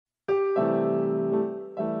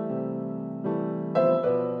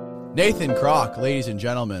Nathan Kroc, ladies and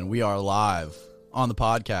gentlemen, we are live on the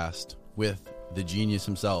podcast with the genius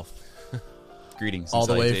himself. Greetings. All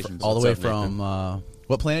the way Nathan? from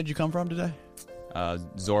what planet did you come from today?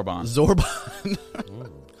 Zorban. Zorban.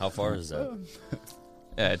 How far is that?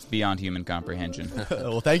 It's beyond human comprehension.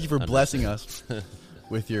 Well, thank you for blessing us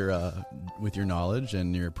with your knowledge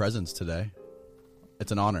and your presence today.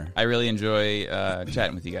 It's an honor. I really enjoy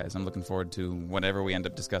chatting with you guys. I'm looking forward to whatever we end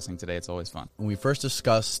up discussing today. It's always fun. When we first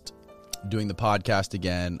discussed doing the podcast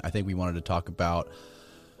again, I think we wanted to talk about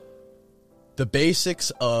the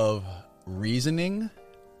basics of reasoning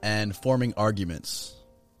and forming arguments,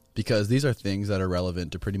 because these are things that are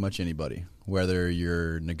relevant to pretty much anybody, whether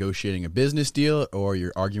you're negotiating a business deal or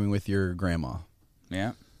you're arguing with your grandma.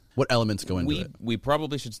 Yeah. What elements go into it? We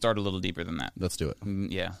probably should start a little deeper than that. Let's do it.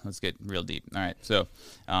 Yeah, let's get real deep. All right. So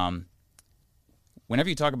whenever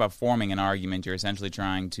you talk about forming an argument, you're essentially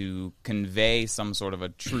trying to convey some sort of a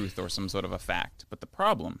truth or some sort of a fact. But the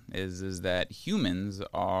problem is that humans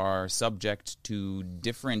are subject to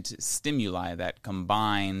different stimuli that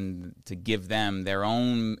combine to give them their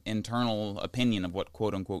own internal opinion of what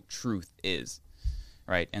quote-unquote truth is.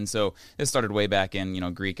 Right, and so this started way back in,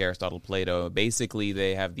 Greek, Aristotle, Plato. Basically,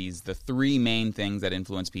 they have the three main things that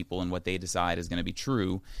influence people, and what they decide is going to be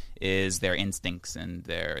true is their instincts and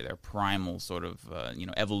their primal sort of,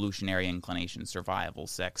 evolutionary inclinations: survival,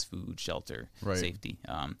 sex, food, shelter, right, safety.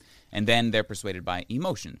 And then they're persuaded by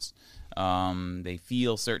emotions. They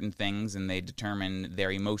feel certain things, and they determine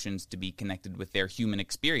their emotions to be connected with their human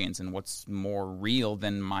experience. And what's more real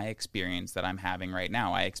than my experience that I'm having right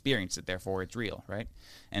now? I experienced it, therefore it's real, right?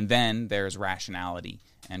 And then there's rationality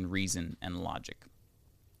and reason and logic.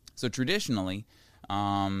 So traditionally,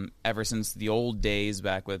 ever since the old days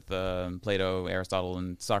back with Plato, Aristotle,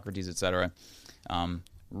 and Socrates, etc.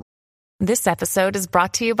 This episode is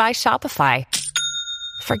brought to you by Shopify.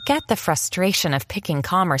 Forget the frustration of picking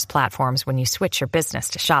commerce platforms when you switch your business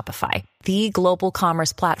to Shopify, the global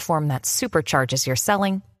commerce platform that supercharges your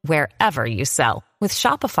selling wherever you sell. With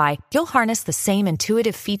Shopify, you'll harness the same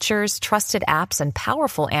intuitive features, trusted apps, and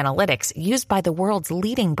powerful analytics used by the world's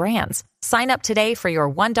leading brands. Sign up today for your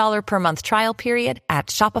 $1 per month trial period at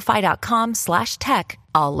shopify.com/tech,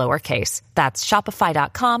 all lowercase. That's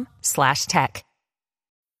shopify.com/tech.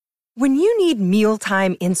 When you need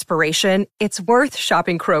mealtime inspiration, it's worth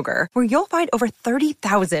shopping Kroger, where you'll find over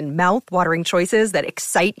 30,000 mouth-watering choices that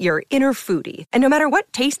excite your inner foodie. And no matter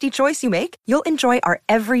what tasty choice you make, you'll enjoy our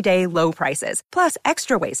everyday low prices, plus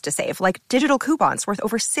extra ways to save, like digital coupons worth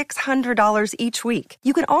over $600 each week.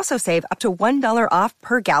 You can also save up to $1 off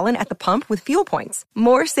per gallon at the pump with fuel points.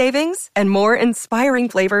 More savings and more inspiring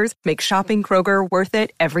flavors make shopping Kroger worth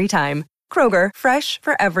it every time. Kroger, fresh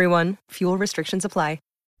for everyone. Fuel restrictions apply.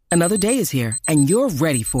 Another day is here, and you're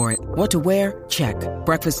ready for it. What to wear? Check.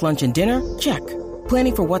 Breakfast, lunch, and dinner? Check.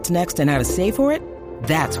 Planning for what's next and how to save for it?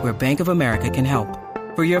 That's where Bank of America can help.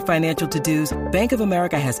 For your financial to-dos, Bank of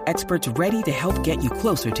America has experts ready to help get you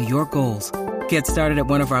closer to your goals. Get started at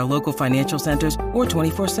one of our local financial centers or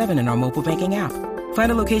 24/7 in our mobile banking app.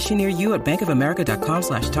 Find a location near you at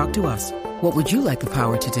bankofamerica.com/talktous. What would you like the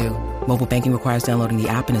power to do? Mobile banking requires downloading the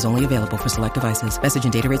app and is only available for select devices. Message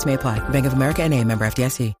and data rates may apply. Bank of America N.A., member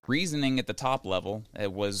FDIC. Reasoning at the top level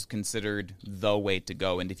was considered the way to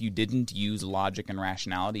go, and if you didn't use logic and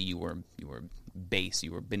rationality, you were base.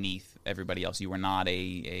 You were beneath everybody else. You were not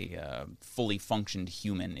a fully functioned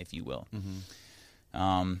human, if you will.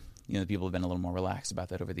 Mm-hmm. People have been a little more relaxed about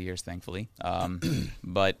that over the years, thankfully.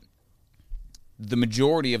 But the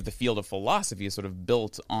majority of the field of philosophy is sort of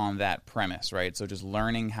built on that premise, right? So just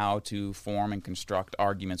learning how to form and construct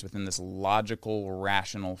arguments within this logical,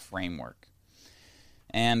 rational framework.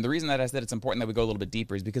 And the reason that I said it's important that we go a little bit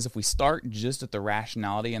deeper is because if we start just at the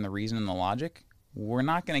rationality and the reason and the logic, we're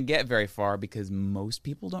not going to get very far, because most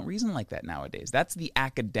people don't reason like that nowadays. That's the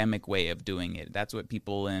academic way of doing it. That's what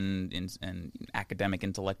people in academic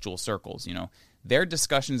intellectual circles, their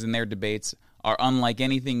discussions and their debates are unlike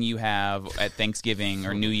anything you have at Thanksgiving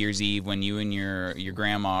or New Year's Eve, when you and your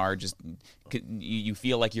grandma are just, you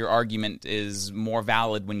feel like your argument is more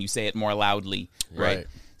valid when you say it more loudly, right?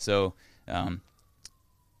 So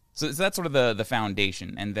that's sort of the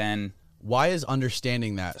foundation. And then, why is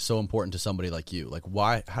understanding that so important to somebody like you? Like,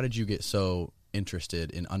 how did you get so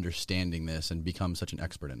interested in understanding this and become such an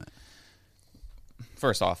expert in it?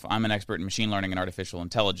 First off, I'm an expert in machine learning and artificial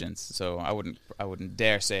intelligence, so I wouldn't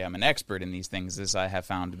dare say I'm an expert in these things. This I have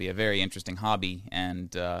found to be a very interesting hobby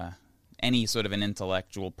and any sort of an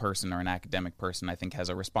intellectual person or an academic person, I think, has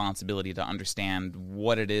a responsibility to understand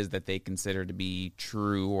what it is that they consider to be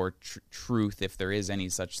true or truth, if there is any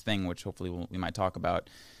such thing, which hopefully we might talk about.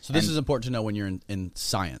 So this is important to know when you're in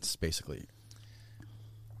science, basically.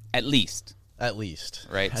 At least.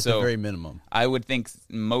 Right? At So the very minimum. I would think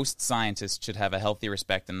most scientists should have a healthy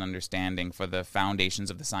respect and understanding for the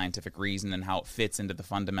foundations of the scientific reason and how it fits into the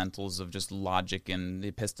fundamentals of just logic and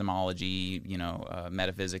epistemology,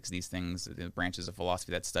 metaphysics, these things, the branches of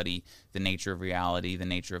philosophy that study the nature of reality, the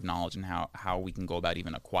nature of knowledge, and how we can go about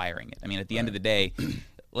even acquiring it. I mean, at the end of the day,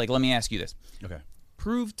 like, let me ask you this. Okay.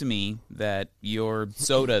 Prove to me that your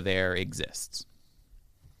soda there exists.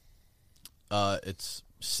 It's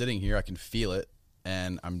sitting here. I can feel it,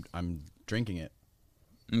 and I'm drinking it.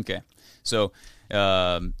 Okay. So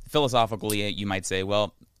philosophically, you might say,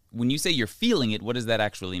 well, when you say you're feeling it, what does that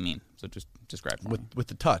actually mean? So just describe for me. With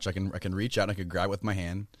the touch. I can reach out and I can grab it with my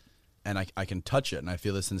hand, and I can touch it, and I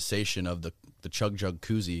feel the sensation of the Chug Jug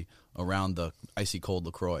koozie around the icy cold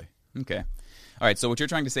LaCroix. Okay. All right. So what you're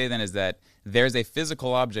trying to say then is that there's a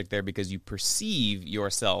physical object there because you perceive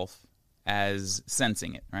yourself as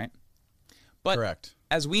sensing it, right? But Correct.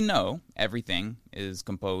 As we know, everything is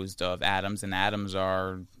composed of atoms, and atoms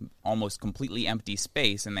are almost completely empty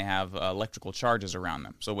space, and they have electrical charges around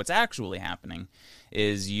them. So what's actually happening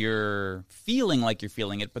is you're feeling like you're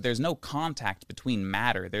feeling it, but there's no contact between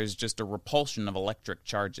matter. There's just a repulsion of electric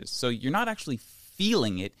charges. So you're not actually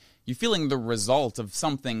feeling it. You're feeling the result of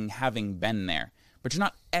something having been there, but you're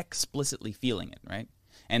not explicitly feeling it, right?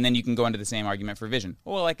 And then you can go into the same argument for vision.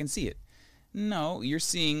 Oh, well, I can see it. No, you're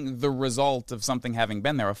seeing the result of something having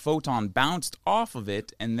been there. A photon bounced off of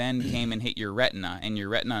it and then came and hit your retina, and your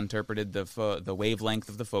retina interpreted the wavelength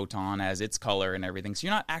of the photon as its color and everything. So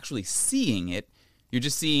you're not actually seeing it. You're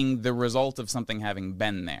just seeing the result of something having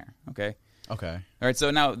been there, okay? Okay. All right,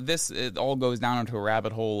 so now it all goes down into a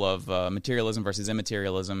rabbit hole of materialism versus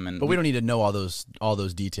immaterialism. But we don't need to know all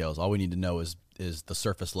those details. All we need to know is the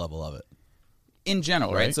surface level of it. In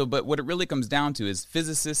general, right? Right. So, but what it really comes down to is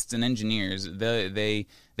physicists and engineers, they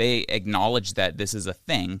acknowledge that this is a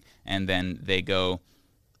thing, and then they go,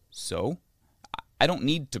 so I don't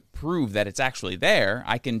need to prove that it's actually there.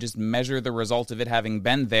 I can just measure the result of it having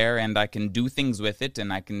been there, and I can do things with it,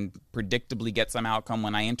 and I can predictably get some outcome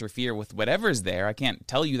when I interfere with whatever's there. I can't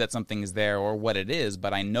tell you that something is there or what it is,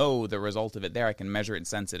 but I know the result of it there. I can measure it and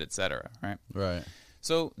sense it, etc., right? Right.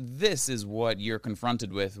 So this is what you're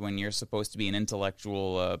confronted with when you're supposed to be an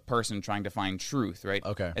intellectual person trying to find truth, right?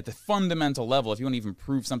 Okay. At the fundamental level, if you want to even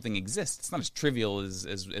prove something exists, it's not as trivial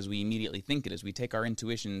as we immediately think it is. We take our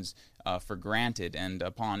intuitions for granted, and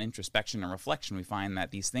upon introspection and reflection, we find that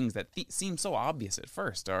these things that seem so obvious at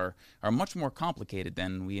first are much more complicated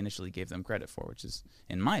than we initially gave them credit for, which is,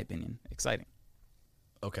 in my opinion, exciting.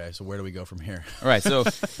 Okay, so where do we go from here? All right, so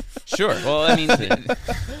sure. Well, I mean,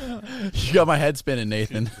 You got my head spinning,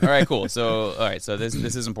 Nathan. all right, cool. So, all right, so this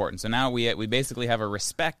is important. So now we basically have a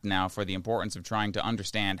respect now for the importance of trying to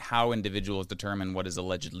understand how individuals determine what is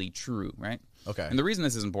allegedly true, right? Okay. And the reason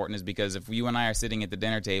this is important is because if you and I are sitting at the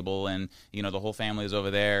dinner table and, the whole family is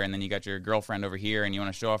over there, and then you got your girlfriend over here, and you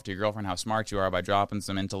want to show off to your girlfriend how smart you are by dropping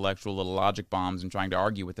some intellectual little logic bombs and trying to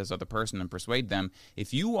argue with this other person and persuade them,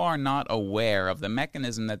 if you are not aware of the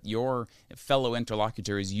mechanism that your fellow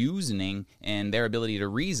interlocutor is using and their ability to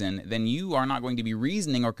reason, then you are not going to be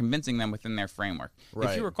reasoning or convincing them within their framework. Right.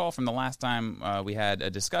 If you recall from the last time we had a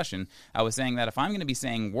discussion, I was saying that if I'm going to be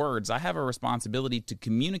saying words, I have a responsibility to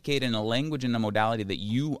communicate in a language and a modality that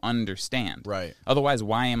you understand. Right. Otherwise,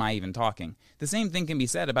 why am I even talking? The same thing can be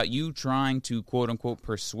said about you trying to quote-unquote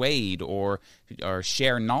persuade or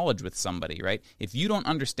share knowledge with somebody, right? If you don't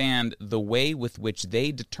understand the way with which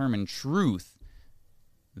they determine truth,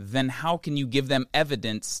 then how can you give them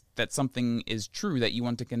evidence that something is true that you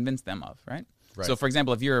want to convince them of, right? Right. So, for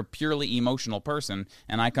example, if you're a purely emotional person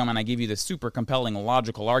and I come and I give you this super compelling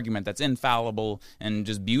logical argument that's infallible and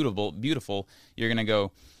just beautiful, you're going to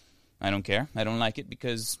go, I don't care. I don't like it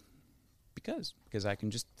because I can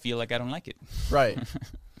just feel like I don't like it. Right. You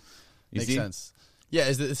Makes see? sense. Yeah,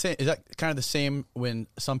 is it the same? Is that kind of the same when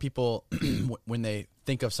some people, when they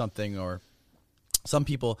think of something, or some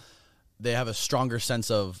people, they have a stronger sense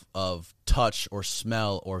of touch or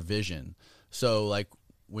smell or vision. So, like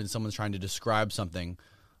when someone's trying to describe something,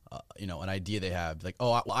 an idea they have, like,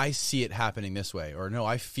 oh, I see it happening this way, or no,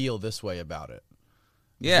 I feel this way about it.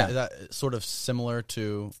 Yeah. Is that sort of similar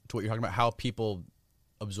to what you're talking about? How people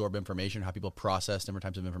absorb information, how people process different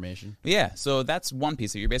types of information? Yeah, so that's one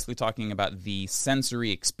piece. So you're basically talking about the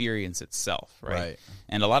sensory experience itself, right? Right.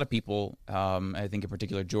 And a lot of people, I think in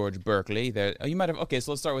particular George Berkeley, you might have, okay,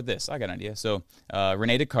 so let's start with this. I got an idea. So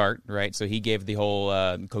Rene Descartes, right? So he gave the whole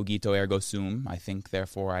cogito ergo sum, I think,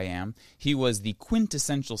 therefore I am. He was the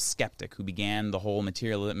quintessential skeptic who began the whole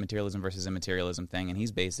materialism versus immaterialism thing, and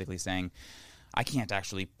he's basically saying, I can't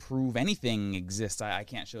actually prove anything exists. I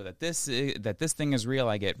can't show that this thing is real.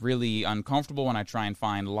 I get really uncomfortable when I try and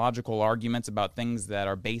find logical arguments about things that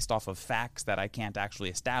are based off of facts that I can't actually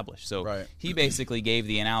establish. So he basically gave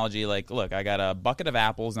the analogy like, look, I got a bucket of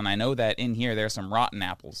apples, and I know that in here there's some rotten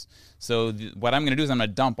apples. So what I'm going to do is I'm going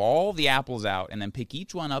to dump all the apples out and then pick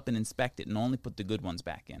each one up and inspect it and only put the good ones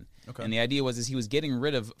back in. Okay. And the idea was he was getting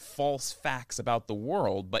rid of false facts about the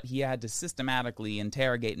world, but he had to systematically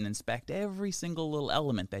interrogate and inspect every single little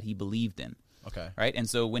element that he believed in. Okay. Right? And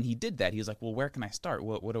so when he did that, he was like, well, where can I start?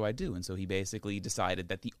 What do I do? And so he basically decided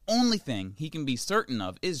that the only thing he can be certain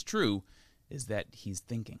of is true is that he's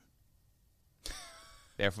thinking.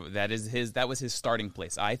 Therefore, that was his starting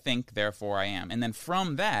place. I think, therefore I am. And then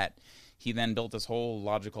from that, he then built this whole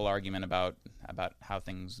logical argument about how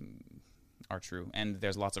things are true, and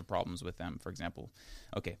there's lots of problems with them, for example.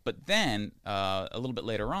 Okay, but then a little bit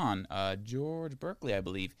later on, George Berkeley, I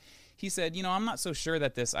believe, he said, I'm not so sure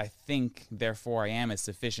that this I think, therefore I am is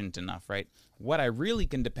sufficient enough, right? What I really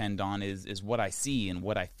can depend on is what I see and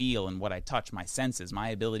what I feel and what I touch, my senses, my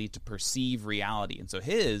ability to perceive reality. And so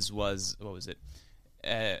his was, what was it?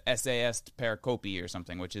 Esse est pericope or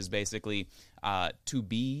something, which is basically to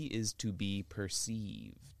be is to be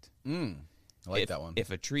perceived. I like that one.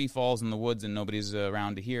 If a tree falls in the woods and nobody's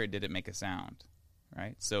around to hear it, did it make a sound?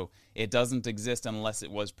 Right? So it doesn't exist unless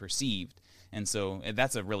it was perceived. And so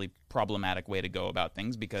that's a really problematic way to go about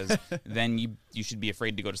things, because then you should be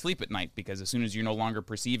afraid to go to sleep at night, because as soon as you're no longer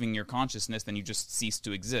perceiving your consciousness, then you just cease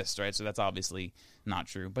to exist, right? So that's obviously not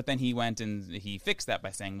true. But then he went and he fixed that by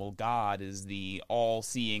saying, well, God is the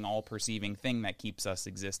all-seeing, all-perceiving thing that keeps us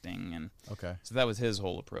existing. And so that was his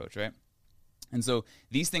whole approach, right? And so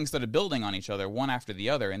these things started building on each other, one after the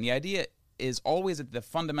other. And the idea is always at the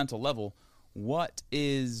fundamental level, what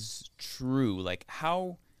is true? Like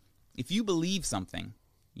if you believe something,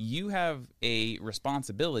 you have a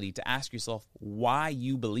responsibility to ask yourself why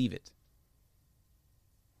you believe it.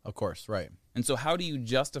 Of course, right. And so how do you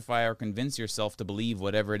justify or convince yourself to believe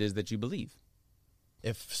whatever it is that you believe?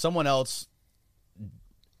 If someone else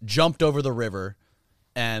jumped over the river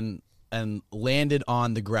and landed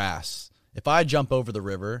on the grass, if I jump over the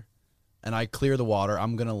river and I clear the water,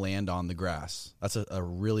 I'm going to land on the grass. That's a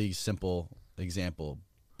really simple example.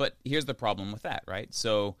 But here's the problem with that, right?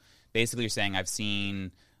 So basically you're saying I've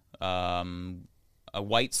seen a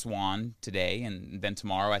white swan today, and then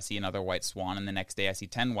tomorrow I see another white swan, and the next day I see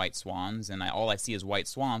 10 white swans, and all I see is white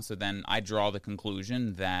swans, so then I draw the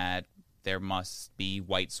conclusion that there must be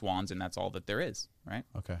white swans, and that's all that there is, right?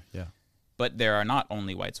 Okay, yeah. But there are not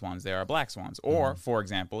only white swans, there are black swans. Or, for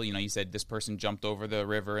example, you said this person jumped over the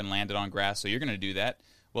river and landed on grass, so you're going to do that.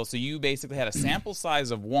 Well, so you basically had a sample size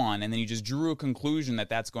of one, and then you just drew a conclusion that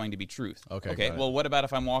that's going to be truth. Okay. Well, what about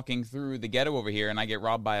if I'm walking through the ghetto over here and I get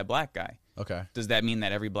robbed by a black guy? Okay. Does that mean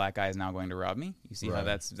that every black guy is now going to rob me? You see how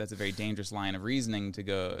that's a very dangerous line of reasoning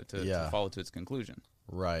to follow to its conclusion.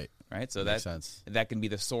 Right. So makes sense. That can be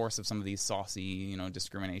the source of some of these saucy,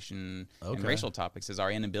 discrimination and racial topics, is our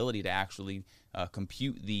inability to actually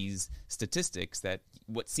compute these statistics that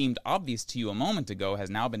what seemed obvious to you a moment ago has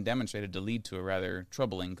now been demonstrated to lead to a rather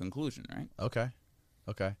troubling conclusion, right?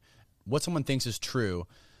 Okay. What someone thinks is true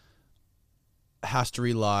has to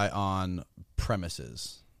rely on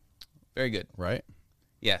premises. Very good. Right?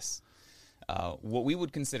 Yes. What we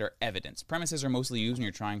would consider evidence. Premises are mostly used when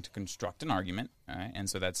you're trying to construct an argument, all right? And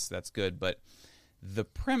so that's good. But the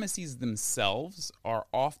premises themselves are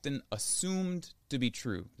often assumed to be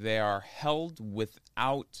true. They are held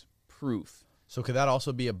without proof. So could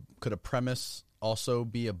a premise also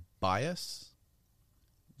be a bias?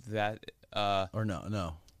 That or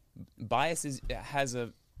no. Bias has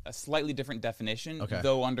a slightly different definition,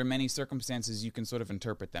 though under many circumstances you can sort of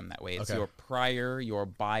interpret them that way. It's your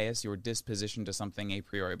bias, your disposition to something a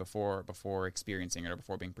priori before experiencing it or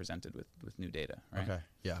before being presented with new data, right? Okay,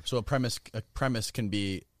 yeah. So a premise can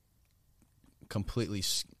be completely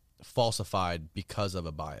falsified because of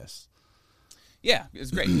a bias. Yeah, it's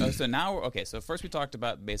great. So first we talked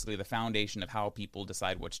about basically the foundation of how people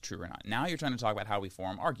decide what's true or not. Now you're trying to talk about how we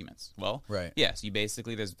form arguments. Well, right. Yes, you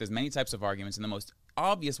basically, there's many types of arguments, and the most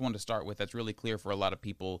obvious one to start with that's really clear for a lot of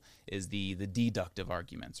people is the deductive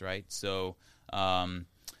arguments, right? So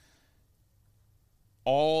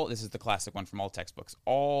this is the classic one from all textbooks,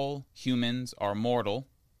 all humans are mortal.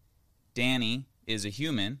 Danny is a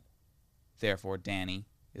human, therefore Danny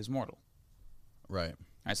is mortal. Right. All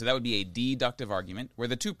right, so that would be a deductive argument where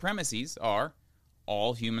the two premises are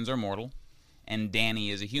all humans are mortal and Danny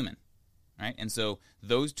is a human. Right? And so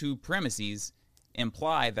those two premises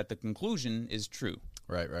imply that the conclusion is true.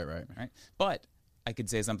 Right. Right? But I could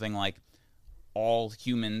say something like all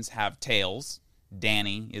humans have tails.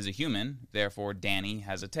 Danny is a human, therefore Danny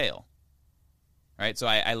has a tail. Right? So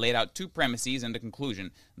I laid out two premises and a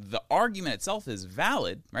conclusion. The argument itself is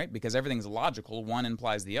valid, right? Because everything's logical. One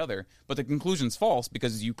implies the other. But the conclusion's false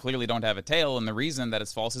because you clearly don't have a tail, and the reason that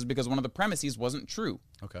it's false is because one of the premises wasn't true.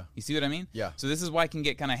 Okay. You see what I mean? Yeah. So this is why it can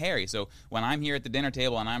get kind of hairy. So when I'm here at the dinner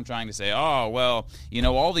table and I'm trying to say, oh, well,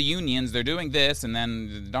 all the unions, they're doing this, and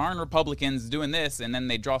then the darn Republicans doing this, and then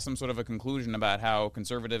they draw some sort of a conclusion about how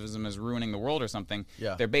conservatism is ruining the world or something.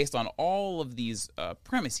 Yeah. They're based on all of these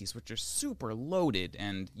premises, which are super loaded,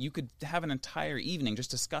 and you could have an entire evening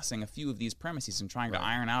just discussing a few of these premises and trying to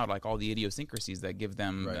iron out like all the idiosyncrasies that give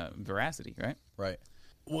them veracity, right? Right.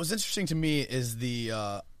 What's interesting to me is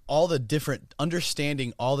all the different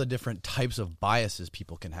types of biases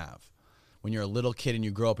people can have. When you're a little kid and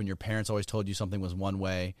you grow up and your parents always told you something was one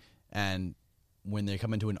way, and when they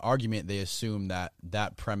come into an argument, they assume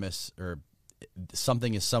that premise or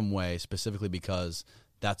something is some way specifically because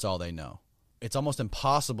that's all they know. It's almost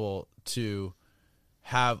impossible to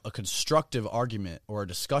have a constructive argument or a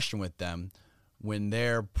discussion with them when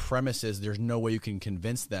their premise is there's no way you can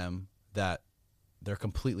convince them that they're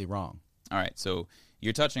completely wrong. All right, so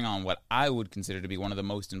you're touching on what I would consider to be one of the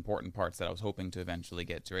most important parts that I was hoping to eventually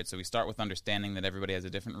get to, right? So we start with understanding that everybody has a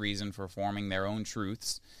different reason for forming their own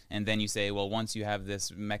truths, and then you say, well, once you have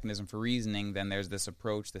this mechanism for reasoning, then there's this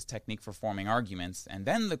approach, this technique for forming arguments, and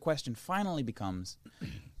then the question finally becomes,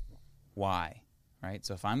 why, right?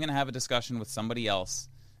 So if I'm going to have a discussion with somebody else,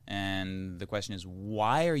 and the question is,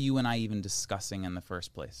 why are you and I even discussing in the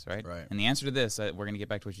first place, right? Right. And the answer to this, we're going to get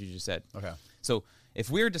back to what you just said. Okay. So if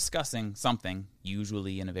we're discussing something,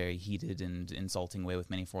 usually in a very heated and insulting way with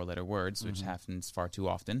many four-letter words, which happens far too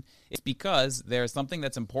often, it's because there's something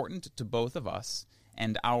that's important to both of us,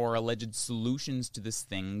 and our alleged solutions to this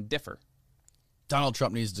thing differ. Donald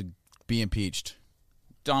Trump needs to be impeached.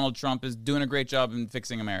 Donald Trump is doing a great job in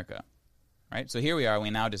fixing America. Right, so here we are. We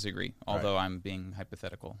now disagree. Although I'm being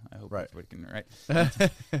hypothetical, I hope everybody can. Right,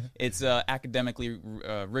 it's academically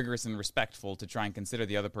rigorous and respectful to try and consider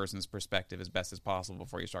the other person's perspective as best as possible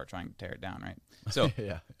before you start trying to tear it down. Right. So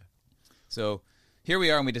Yeah. So here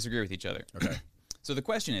we are, and we disagree with each other. Okay. So the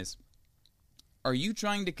question is, are you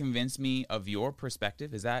trying to convince me of your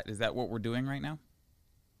perspective? Is that what we're doing right now?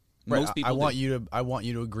 Right. Most people. I want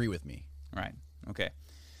you to agree with me. Right. Okay.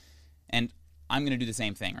 And I'm going to do the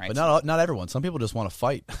same thing, right? But not everyone. Some people just want to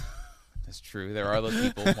fight. That's true. There are those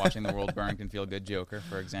people watching the world burn can feel good. Joker,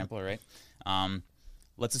 for example, right?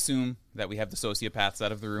 Let's assume that we have the sociopaths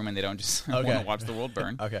out of the room and they don't just want to watch the world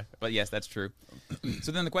burn. Okay. But yes, that's true.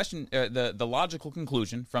 So then the question, the logical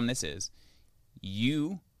conclusion from this is,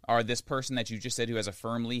 you are this person that you just said who has a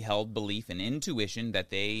firmly held belief and intuition that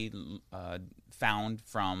they found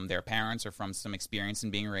from their parents or from some experience in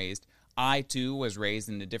being raised. I, too, was raised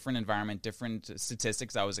in a different environment, different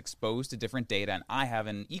statistics. I was exposed to different data, and I have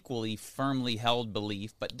an equally firmly held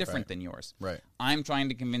belief, but different than yours. Right. I'm trying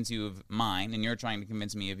to convince you of mine, and you're trying to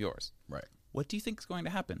convince me of yours. Right. What do you think is going to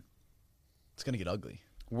happen? It's going to get ugly.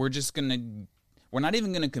 We're not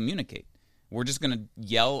even going to communicate. We're just going to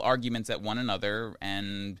yell arguments at one another,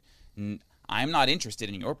 and I'm not interested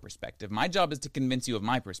in your perspective. My job is to convince you of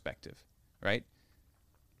my perspective, right?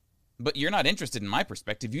 But you're not interested in my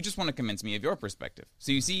perspective. You just want to convince me of your perspective.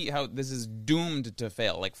 So you see how this is doomed to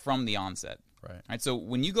fail, like from the onset. Right. So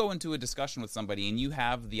when you go into a discussion with somebody and you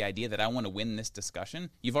have the idea that I want to win this discussion,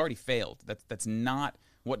 you've already failed. That's not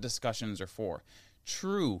what discussions are for.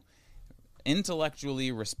 True,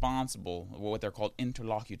 intellectually responsible, what they're called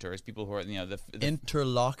interlocutors, people who are the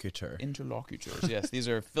interlocutor. Interlocutors, yes. These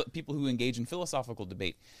are people who engage in philosophical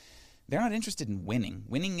debate. They're not interested in winning.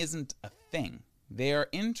 Winning isn't a thing. They are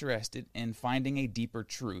interested in finding a deeper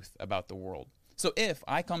truth about the world. So if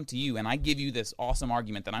I come to you and I give you this awesome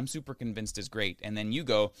argument that I'm super convinced is great, and then you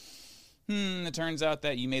go, it turns out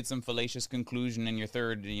that you made some fallacious conclusion in your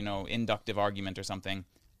third, inductive argument or something,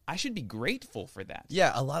 I should be grateful for that.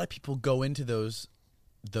 Yeah, a lot of people go into those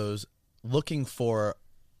looking for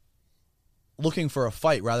a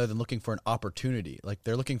fight rather than looking for an opportunity. Like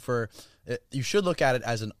they're looking for you should look at it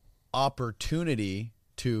as an opportunity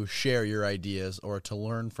to share your ideas or to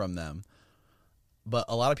learn from them. But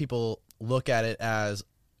a lot of people look at it as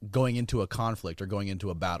going into a conflict or going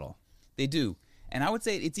into a battle. They do. And I would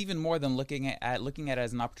say it's even more than looking at it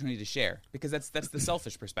as an opportunity to share, because that's the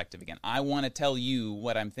selfish perspective again. I want to tell you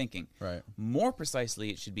what I'm thinking. Right. More precisely,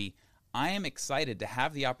 it should be, I am excited to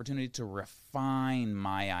have the opportunity to refine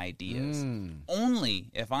my ideas.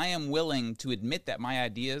 Only if I am willing to admit that my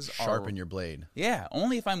ideas Sharpen your blade. Yeah,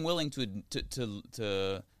 only if I'm willing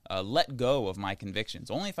to let go of my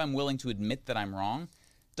convictions. Only if I'm willing to admit that I'm wrong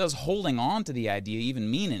does holding on to the idea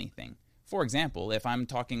even mean anything. For example, if I'm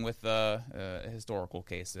talking with a historical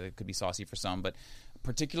case, it could be saucy for some, but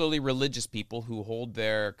particularly religious people who hold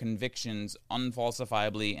their convictions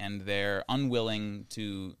unfalsifiably and they're unwilling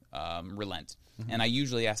to relent. And I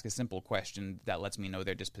usually ask a simple question that lets me know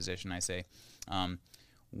their disposition. I say,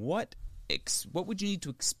 what would you need to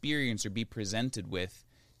experience or be presented with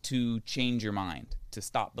to change your mind, to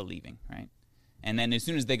stop believing, right? And then as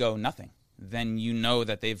soon as they go, nothing, then you know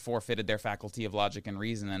that they've forfeited their faculty of logic and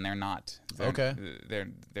reason, and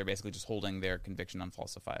they're basically just holding their conviction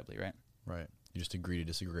unfalsifiably, right? Right. You just agree to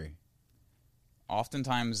disagree.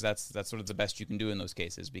 Oftentimes, that's sort of the best you can do in those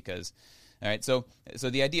cases, because, all right. So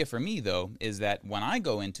the idea for me though is that when I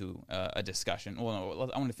go into a discussion, I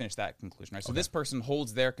want to finish that conclusion, right? So this person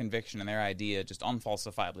holds their conviction and their idea just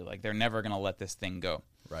unfalsifiably, like they're never going to let this thing go.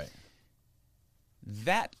 Right.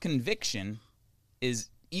 That conviction is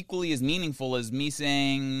equally as meaningful as me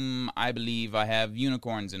saying, I believe I have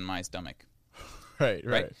unicorns in my stomach.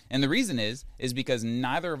 Right. And the reason is because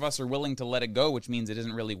neither of us are willing to let it go, which means it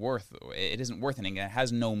isn't worth anything. It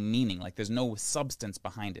has no meaning. Like there's no substance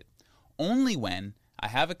behind it. Only when I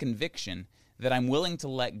have a conviction that I'm willing to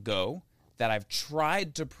let go, that I've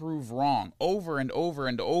tried to prove wrong over and over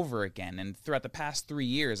and over again, and throughout the past 3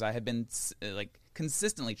 years, I have been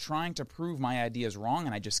consistently trying to prove my ideas wrong,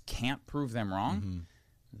 and I just can't prove them wrong.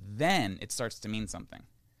 Then it starts to mean something.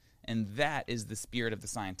 And that is the spirit of the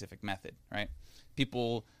scientific method, right?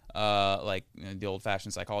 People like the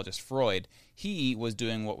old-fashioned psychologist Freud, he was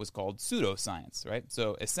doing what was called pseudoscience, right?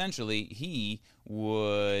 So essentially, he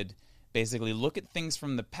would basically look at things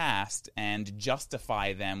from the past and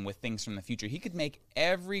justify them with things from the future. He could make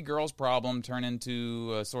every girl's problem turn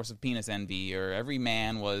into a source of penis envy, or every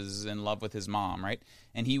man was in love with his mom, right?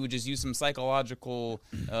 And he would just use some psychological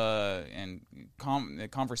and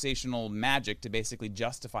conversational magic to basically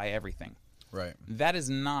justify everything. Right. That is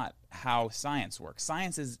not how science works.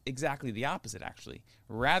 Science is exactly the opposite, actually.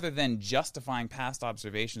 Rather than justifying past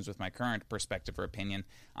observations with my current perspective or opinion,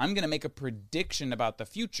 I'm going to make a prediction about the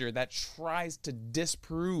future that tries to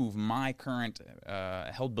disprove my current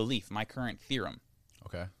held belief, my current theorem.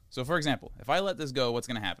 Okay. So, for example, if I let this go, what's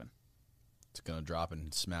going to happen? It's going to drop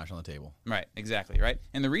and smash on the table. Right, exactly, right?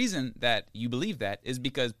 And the reason that you believe that is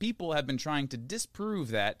because people have been trying to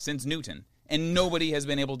disprove that since Newton, and nobody has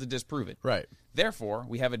been able to disprove it. Right. Therefore,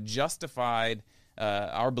 we have a justified,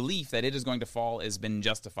 our belief that it is going to fall has been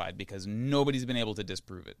justified because nobody's been able to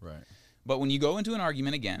disprove it. Right. But when you go into an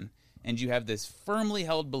argument again, and you have this firmly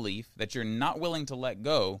held belief that you're not willing to let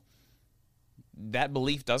go, that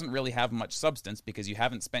belief doesn't really have much substance because you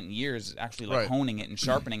haven't spent years actually honing it and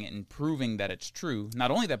sharpening it and proving that it's true. Not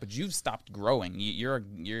only that, but you've stopped growing.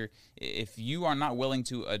 If you are not willing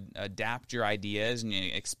to adapt your ideas and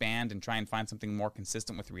expand and try and find something more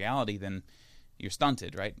consistent with reality, then you're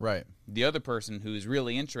stunted, right? Right. The other person who's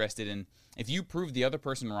really interested in, if you prove the other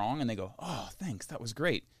person wrong and they go, oh, thanks, that was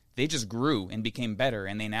great, they just grew and became better,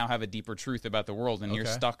 and they now have a deeper truth about the world, and you're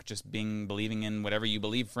stuck just believing in whatever you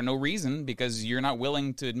believe for no reason because you're not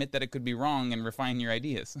willing to admit that it could be wrong and refine your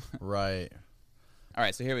ideas. Right. All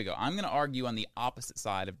right, so here we go. I'm going to argue on the opposite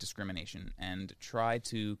side of discrimination and try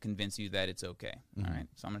to convince you that it's okay. All right,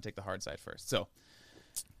 so I'm going to take the hard side first. So,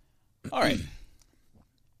 all right.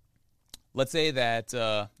 Let's say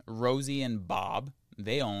that Rosie and Bob,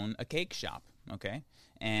 they own a cake shop, okay?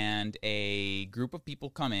 And a group of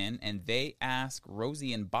people come in and they ask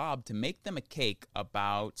Rosie and Bob to make them a cake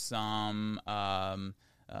about some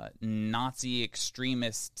Nazi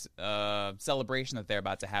extremist celebration that they're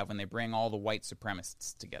about to have when they bring all the white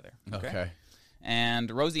supremacists together. Okay.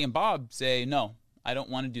 And Rosie and Bob say, no, I don't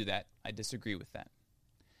want to do that. I disagree with that.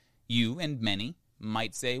 You and many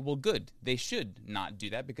might say, well, good. They should not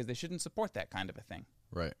do that because they shouldn't support that kind of a thing.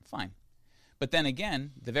 Right. Fine. But then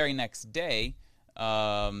again, the very next day,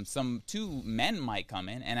 some two men might come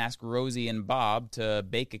in and ask Rosie and Bob to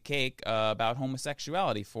bake a cake about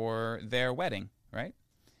homosexuality for their wedding, right?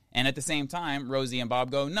 And at the same time, Rosie and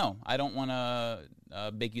Bob go, no, I don't want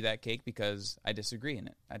to bake you that cake because I disagree in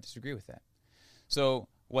it. I disagree with that. So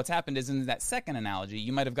what's happened is in that second analogy,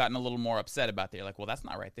 you might have gotten a little more upset about that. You're like, well, that's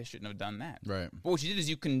not right. They shouldn't have done that. Right. But what you did is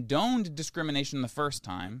you condoned discrimination the first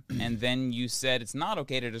time, and then you said it's not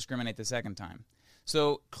okay to discriminate the second time.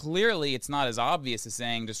 So clearly it's not as obvious as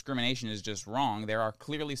saying discrimination is just wrong. There are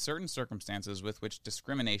clearly certain circumstances with which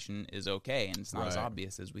discrimination is okay, and it's not as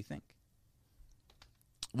obvious as we think.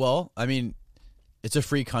 Well, I mean, it's a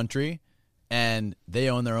free country, and they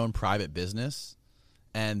own their own private business,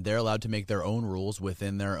 and they're allowed to make their own rules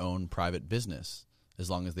within their own private business as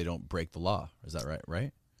long as they don't break the law. Is that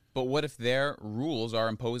right? But what if their rules are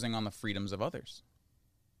imposing on the freedoms of others?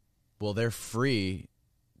 Well, they're free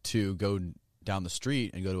to go down the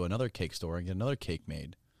street and go to another cake store and get another cake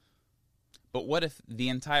made. But what if the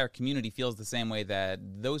entire community feels the same way that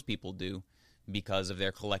those people do because of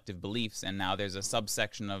their collective beliefs, and now there's a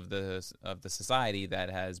subsection of the society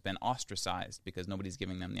that has been ostracized because nobody's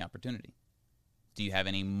giving them the opportunity? Do you have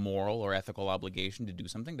any moral or ethical obligation to do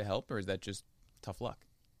something to help, or is that just tough luck?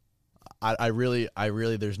 I really,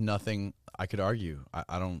 there's nothing I could argue.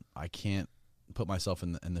 I can't put myself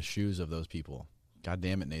in the shoes of those people. God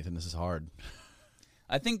damn it, Nathan, this is hard.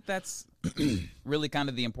 I think that's really kind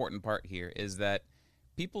of the important part here, is that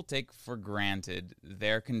people take for granted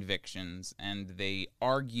their convictions, and they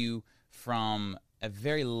argue from a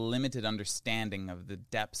very limited understanding of the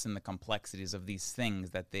depths and the complexities of these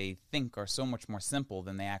things that they think are so much more simple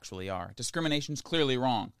than they actually are. Discrimination's clearly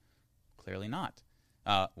wrong. Clearly not.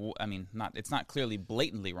 It's not clearly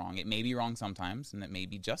blatantly wrong. It may be wrong sometimes, and it may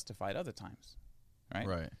be justified other times.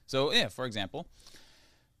 Right? So, for example,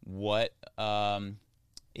 what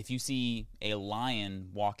if you see a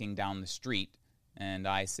lion walking down the street, and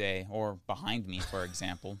I say, or behind me, for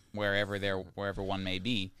example, wherever one may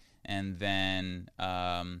be, and then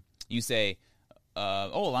you say,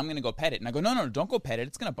 I'm going to go pet it. And I go, no, don't go pet it.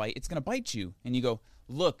 It's going to bite. It's going to bite you. And you go,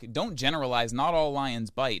 look, don't generalize. Not all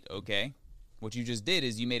lions bite, okay? What you just did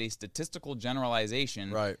is you made a statistical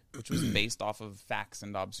generalization, which was based off of facts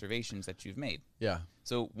and observations that you've made. Yeah.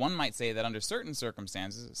 So one might say that under certain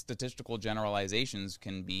circumstances, statistical generalizations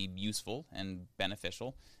can be useful and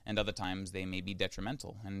beneficial, and other times they may be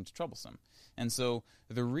detrimental and troublesome. And so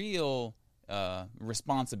the real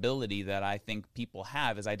responsibility that I think people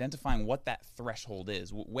have is identifying what that threshold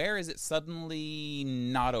is. Where is it suddenly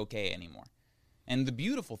not okay anymore? And the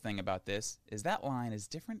beautiful thing about this is that line is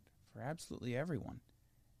different for absolutely everyone,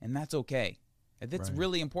 and that's okay. It's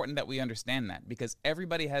really important that we understand that, because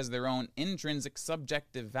everybody has their own intrinsic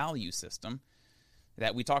subjective value system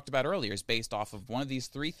that we talked about earlier. Is based off of one of these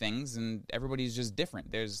three things, and everybody's just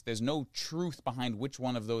different. There's no truth behind which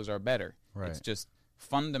one of those are better. It's just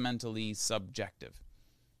fundamentally subjective.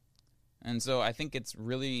 And so I think it's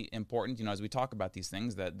really important, as we talk about these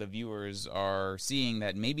things, that the viewers are seeing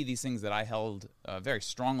that maybe these things that I held very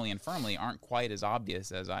strongly and firmly aren't quite as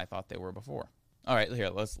obvious as I thought they were before. All right, here,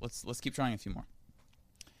 let's keep trying a few more.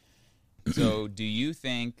 So, do you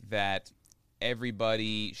think that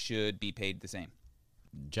everybody should be paid the same?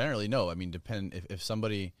 Generally, no. I mean, if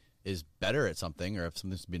somebody is better at something, or if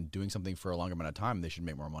somebody's been doing something for a longer amount of time, they should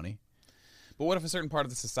make more money. But what if a certain part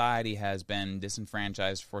of the society has been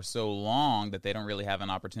disenfranchised for so long that they don't really have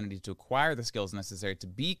an opportunity to acquire the skills necessary to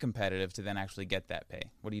be competitive to then actually get that pay?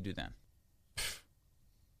 What do you do then? All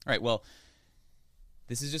right, well,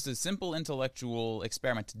 this is just a simple intellectual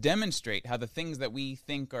experiment to demonstrate how the things that we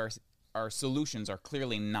think are solutions are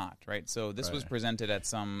clearly not, right? So this was presented at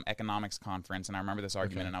some economics conference, and I remember this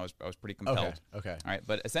argument, and I was pretty compelled. Okay. All right,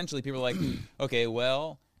 but essentially people are like, okay,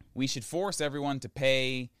 well, we should force everyone to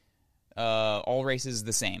pay all races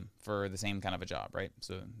the same for the same kind of a job, right?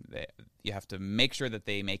 So you have to make sure that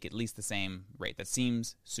they make at least the same rate. That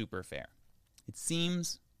seems super fair. It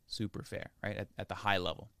seems super fair, right, at the high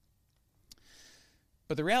level.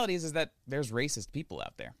 But the reality is that there's racist people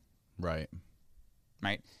out there. Right.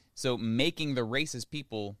 So making the racist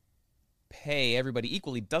people pay everybody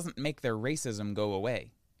equally doesn't make their racism go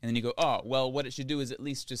away. And then you go, oh, well, what it should do is at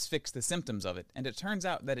least just fix the symptoms of it. And it turns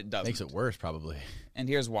out that it doesn't. Makes it worse, probably. And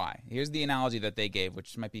here's why. Here's the analogy that they gave,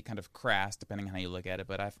 which might be kind of crass depending on how you look at it,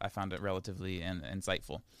 but I found it relatively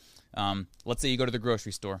insightful. Let's say you go to the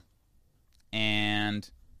grocery store, and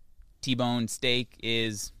T-bone steak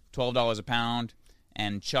is $12 a pound,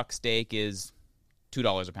 and chuck steak is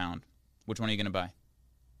 $2 a pound. Which one are you going to buy?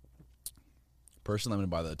 Personally, I'm going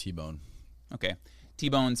to buy the T-bone. Okay.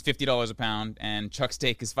 T-bone's $50 a pound, and chuck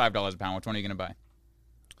steak is $5 a pound. Which one are you going to buy?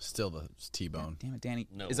 Still the T-bone. Damn it, Danny.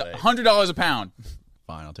 No Is way. $100 a pound.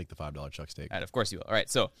 Fine, I'll take the $5 chuck steak. All right, of course you will. All right,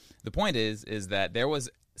 so the point is that there was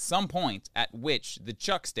some point at which the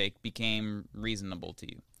chuck steak became reasonable to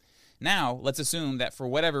you. Now, let's assume that for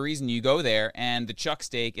whatever reason you go there and the chuck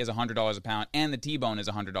steak is $100 a pound and the T-bone is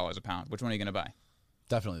 $100 a pound. Which one are you going to buy?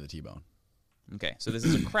 Definitely the T-bone. Okay, so this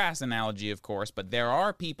is a crass analogy, of course, but there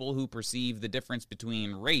are people who perceive the difference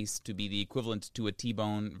between race to be the equivalent to a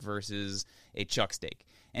T-bone versus a chuck steak.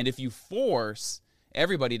 And if you force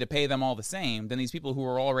everybody to pay them all the same, then these people who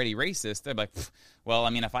are already racist, they're like, well, I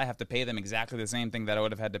mean, if I have to pay them exactly the same thing that I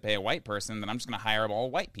would have had to pay a white person, then I'm just going to hire all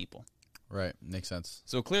white people. Right. Makes sense.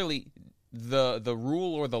 So clearly, the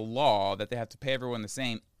rule or the law that they have to pay everyone the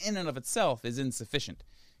same in and of itself is insufficient.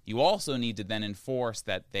 You also need to then enforce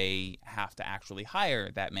that they have to actually hire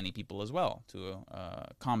that many people as well to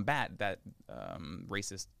combat that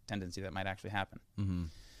racist tendency that might actually happen. Mm-hmm.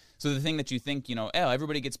 So the thing that you think,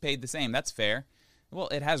 everybody gets paid the same, that's fair. Well,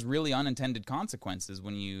 it has really unintended consequences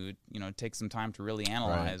when you take some time to really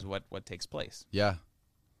analyze what takes place. Yeah.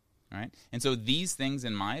 All right? And so these things,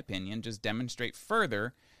 in my opinion, just demonstrate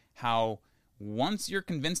further how once you're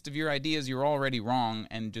convinced of your ideas, you're already wrong,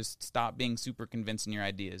 and just stop being super convinced in your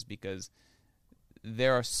ideas, because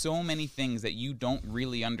there are so many things that you don't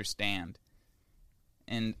really understand.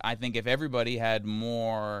 And I think if everybody had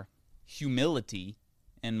more humility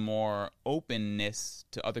and more openness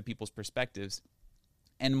to other people's perspectives,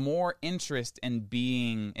 and more interest in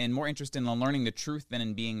learning the truth than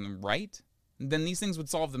in being right, then these things would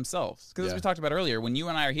solve themselves. Because as we talked about earlier, when you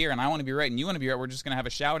and I are here and I want to be right and you want to be right, we're just going to have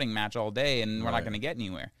a shouting match all day and we're not going to get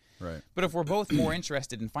anywhere. Right. But if we're both more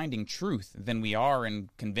interested in finding truth than we are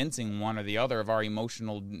in convincing one or the other of our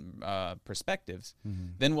emotional perspectives,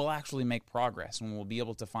 then we'll actually make progress and we'll be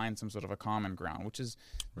able to find some sort of a common ground, which is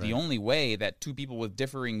the only way that two people with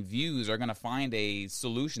differing views are going to find a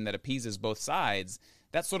solution that appeases both sides.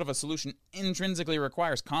 That sort of a solution intrinsically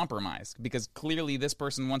requires compromise, because clearly this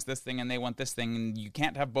person wants this thing and they want this thing, and you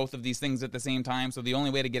can't have both of these things at the same time. So the only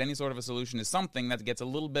way to get any sort of a solution is something that gets a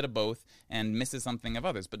little bit of both and misses something of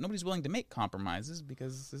others. But nobody's willing to make compromises,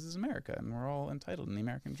 because this is America and we're all entitled in the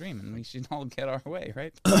American dream and we should all get our way,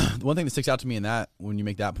 right? The one thing that sticks out to me in that, when you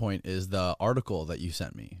make that point, is the article that you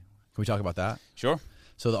sent me. Can we talk about that? Sure.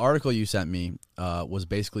 So the article you sent me was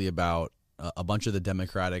basically about a bunch of the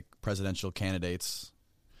Democratic presidential candidates.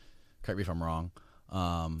 Correct me if I'm wrong.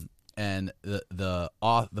 And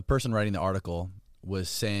the person writing the article was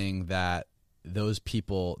saying that those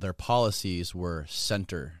people, their policies were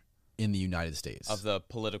center in the United States. Of the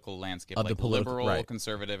political landscape. Of like the political, liberal,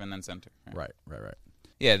 conservative, and then center. Right.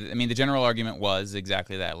 Yeah, I mean, the general argument was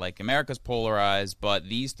exactly that. Like, America's polarized, but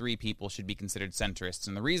these three people should be considered centrists.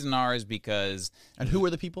 And the reason is because... And who were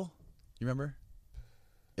the people? You remember?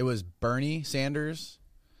 It was Bernie Sanders.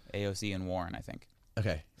 AOC and Warren, I think.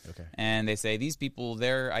 Okay. And they say these people,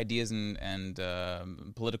 their ideas and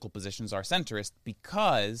political positions are centrist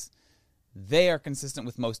because they are consistent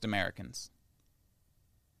with most Americans.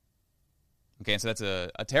 Okay, so that's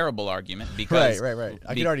a terrible argument because... Right.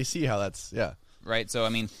 I can already see how that's... Yeah. Right, so I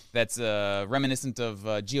mean, that's reminiscent of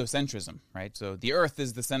geocentrism, right? So the Earth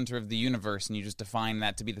is the center of the universe, and you just define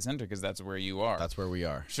that to be the center because that's where you are. That's where we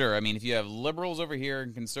are. Sure, I mean, if you have liberals over here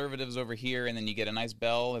and conservatives over here, and then you get a nice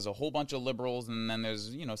bell, there's a whole bunch of liberals, and then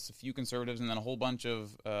there's, a few conservatives, and then a whole bunch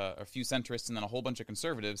of, a few centrists, and then a whole bunch of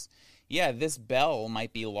conservatives. Yeah, this bell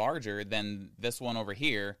might be larger than this one over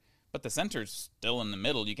here, but the center's still in the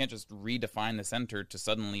middle. You can't just redefine the center to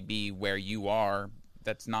suddenly be where you are.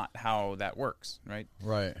 That's not how that works, right?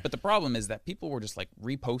 Right. But the problem is that people were just like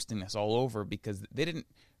reposting this all over because they didn't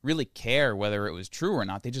really care whether it was true or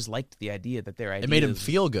not. They just liked the idea that their ideas... It made them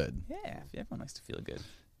feel good. Yeah, everyone likes to feel good.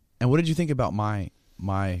 And what did you think about my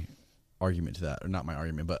argument to that? Or not my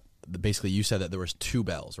argument, but basically you said that there was two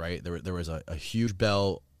bells, right? There was a huge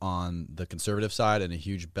bell on the conservative side and a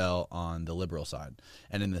huge bell on the liberal side.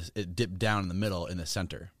 And it dipped down in the middle in the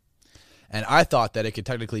center. And I thought that it could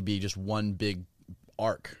technically be just one big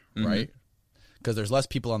arc, right? Because there's less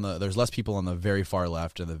people on the very far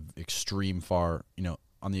left and the extreme far,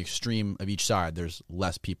 on the extreme of each side, there's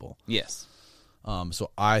less people. Yes. So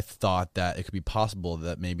I thought that it could be possible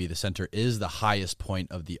that maybe the center is the highest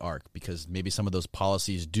point of the arc, because maybe some of those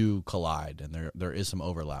policies do collide and there is some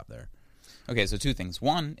overlap there. Okay, so two things.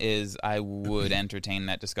 One is I would entertain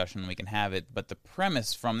that discussion and we can have it, but the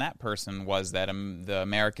premise from that person was that the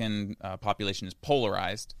American population is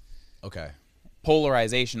polarized. Okay.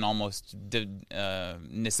 Polarization almost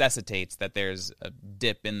necessitates that there's a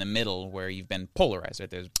dip in the middle where you've been polarized, right?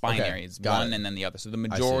 There's binary, it's one and then the other. So the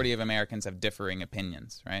majority of Americans have differing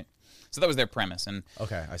opinions, right? So that was their premise. And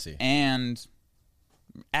okay, I see. And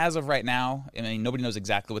as of right now, I mean, nobody knows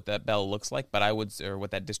exactly what that bell looks like, but or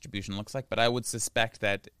what that distribution looks like, but I would suspect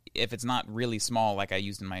that if it's not really small, like I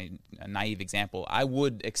used in my naive example, I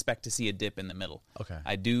would expect to see a dip in the middle. Okay.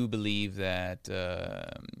 I do believe that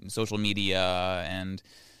social media and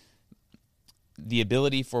the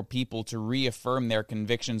ability for people to reaffirm their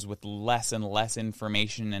convictions with less and less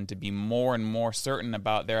information and to be more and more certain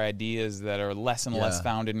about their ideas that are less and less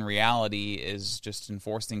founded in reality is just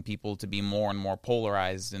enforcing people to be more and more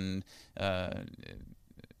polarized and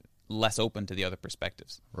less open to the other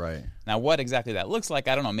perspectives. Right. Now, what exactly that looks like,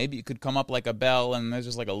 I don't know. Maybe it could come up like a bell and there's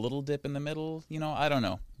just like a little dip in the middle, I don't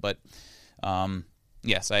know. But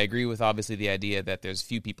yes, I agree with obviously the idea that there's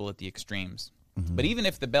few people at the extremes. Mm-hmm. But even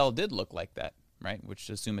if the bell did look like that, right, which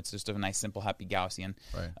assume it's just a nice, simple, happy Gaussian,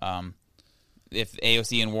 right. If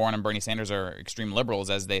AOC and Warren and Bernie Sanders are extreme liberals,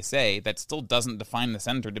 as they say, that still doesn't define the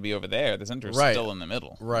center to be over there. The center is still in the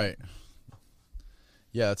middle. Right.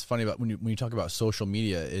 Yeah, it's funny about when you talk about social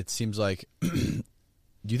media, it seems like do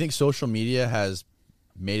you think social media has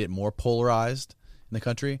made it more polarized in the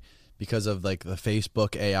country because of like the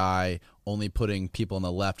Facebook AI only putting people on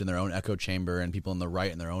the left in their own echo chamber and people on the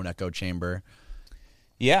right in their own echo chamber?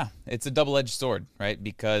 Yeah, it's a double-edged sword, right?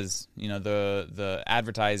 Because, the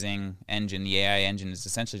advertising engine, the AI engine is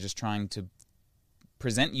essentially just trying to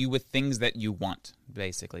present you with things that you want,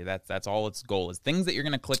 basically. That's all its goal is. Things that you're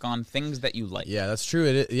going to click on, things that you like. Yeah, that's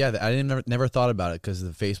true. I never thought about it because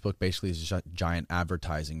the Facebook basically is just a giant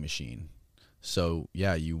advertising machine. So,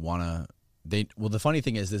 yeah, you want to the funny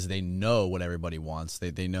thing is they know what everybody wants.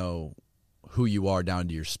 They know who you are down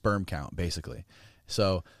to your sperm count, basically.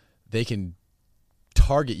 So, they can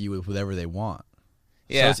target you with whatever they want.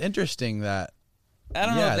 Yeah. So, it's interesting that I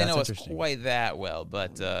don't know if they know us quite that well,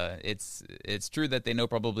 but it's true that they know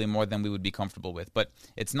probably more than we would be comfortable with. But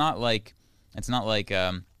it's not like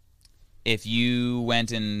if you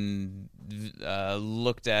went and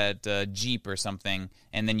looked at Jeep or something,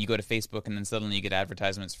 and then you go to Facebook, and then suddenly you get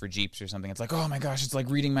advertisements for Jeeps or something. It's like, oh my gosh, it's like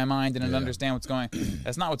reading my mind and I understand what's going on.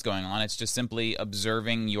 That's not what's going on. It's just simply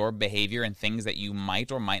observing your behavior and things that you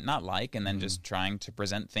might or might not like, and then just trying to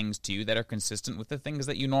present things to you that are consistent with the things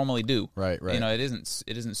that you normally do. Right. It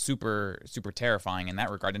isn't super terrifying in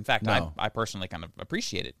that regard. In fact, No. I personally kind of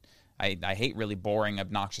appreciate it. I hate really boring,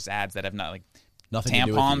 obnoxious ads that have not like nothing to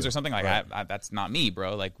do with tampons you. or something like Right. that's not me,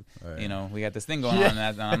 bro. Like, we got this thing going on,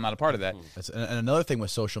 and I'm not a part of that. And another thing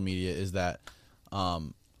with social media is that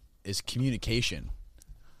is communication.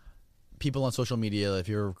 People on social media, if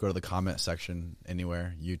you ever go to the comment section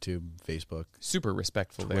anywhere, YouTube, Facebook, Super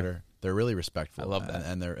respectful Twitter, there. they're really respectful. I love that.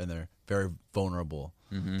 and they're very vulnerable.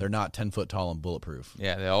 Mm-hmm. They're not 10 foot tall and bulletproof.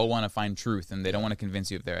 Yeah, they all want to find truth, and they don't want to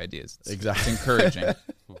convince you of their ideas. Exactly. It's encouraging.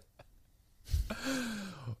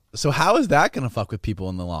 So how is that going to fuck with people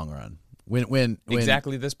in the long run? When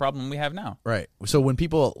exactly this problem we have now. Right. So when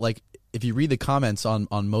people if you read the comments on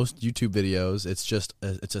most YouTube videos, it's just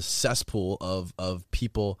it's a cesspool of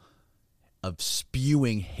people of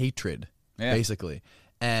spewing hatred, basically.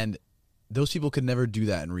 And those people could never do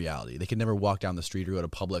that in reality. They could never walk down the street or go to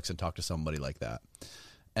Publix and talk to somebody like that.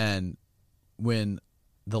 And when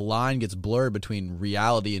the line gets blurred between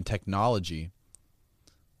reality and technology,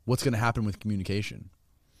 what's going to happen with communication?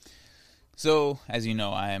 So, as you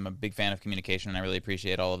know, I am a big fan of communication, and I really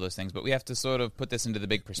appreciate all of those things. But we have to sort of put this into the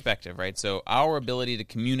big perspective, right? So our ability to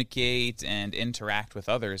communicate and interact with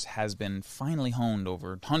others has been finely honed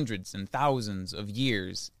over hundreds and thousands of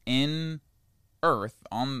years in Earth,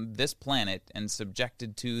 on this planet, and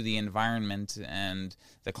subjected to the environment and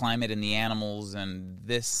the climate and the animals and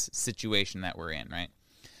this situation that we're in, right?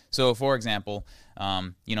 So, for example,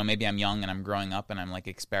 maybe I'm young and I'm growing up and I'm like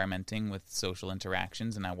experimenting with social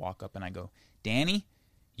interactions, and I walk up and I go, "Danny,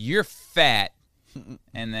 you're fat,"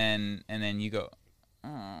 and then you go,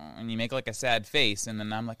 "Oh," and you make like a sad face, and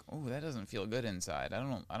then I'm like, "Oh, that doesn't feel good inside. I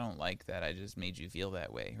don't like that. I just made you feel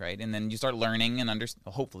that way, right?" And then you start learning and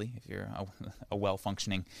hopefully, if you're a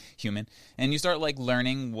well-functioning human, and you start like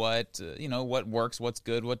learning what works, what's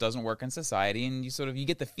good, what doesn't work in society, and you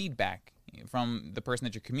get the feedback from the person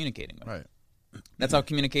that you're communicating with. Right. That's how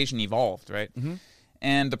communication evolved, right? Mm-hmm.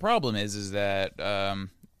 And the problem is that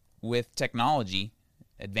with technology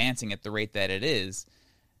advancing at the rate that it is,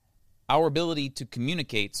 our ability to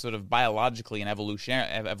communicate sort of biologically and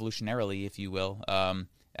evolutionarily, if you will,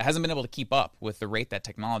 hasn't been able to keep up with the rate that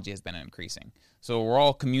technology has been increasing. So we're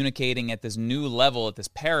all communicating at this new level, at this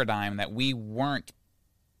paradigm that we weren't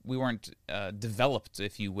developed,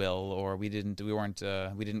 if you will, or we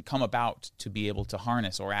didn't come about to be able to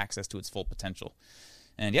harness or access to its full potential.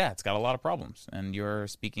 And yeah, it's got a lot of problems. And you're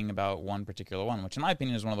speaking about one particular one, which in my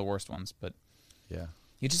opinion is one of the worst ones. But yeah,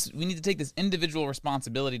 we need to take this individual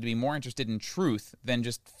responsibility to be more interested in truth than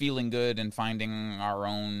just feeling good and finding our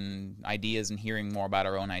own ideas and hearing more about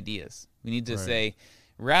our own ideas. We need to say,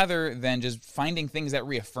 rather than just finding things that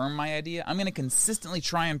reaffirm my idea, I'm going to consistently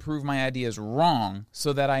try and prove my ideas wrong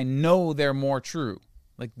so that I know they're more true.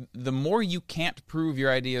 Like, the more you can't prove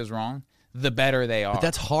your idea is wrong, the better they are. But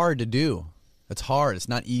that's hard to do. That's hard. It's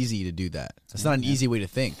not easy to do that. It's not an easy way to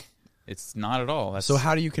think. It's not at all. So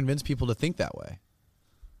how do you convince people to think that way?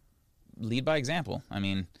 Lead by example. I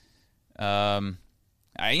mean,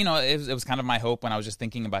 it was kind of my hope when I was just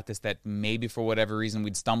thinking about this, that maybe for whatever reason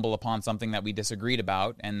we'd stumble upon something that we disagreed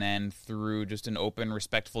about, and then through just an open,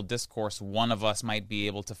 respectful discourse, one of us might be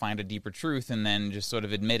able to find a deeper truth and then just sort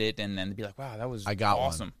of admit it and then be like, wow, that was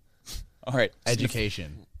awesome. All right.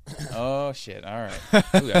 Education. Oh, shit. All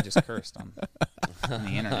right. Ooh, I just cursed on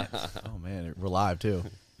the internet. Oh, man. We're live, too.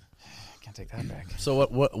 Can't take that back. So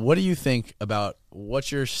what do you think about,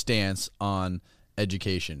 what's your stance on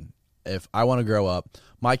education? If I want to grow up,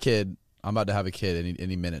 my kid, I'm about to have a kid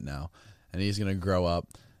any minute now, and he's going to grow up,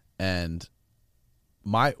 and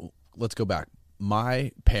let's go back.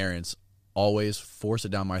 My parents always forced it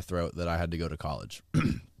down my throat that I had to go to college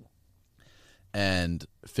and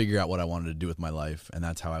figure out what I wanted to do with my life, and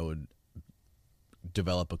that's how I would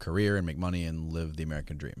develop a career and make money and live the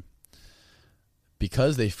American dream.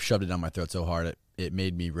 Because they shoved it down my throat so hard, it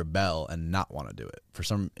made me rebel and not want to do it. For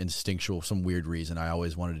some instinctual, some weird reason, I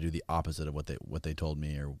always wanted to do the opposite of what they told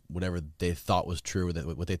me, or whatever they thought was true,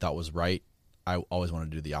 what they thought was right. I always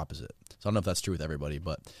wanted to do the opposite. So I don't know if that's true with everybody,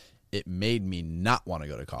 but it made me not want to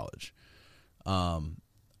go to college.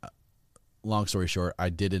 Long story short, I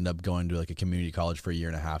did end up going to like a community college for a year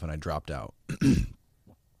and a half, and I dropped out.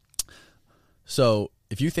 So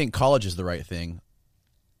if you think college is the right thing,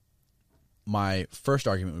 my first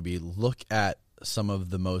argument would be, look at some of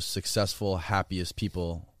the most successful, happiest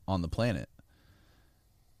people on the planet.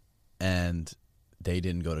 And they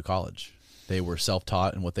didn't go to college. They were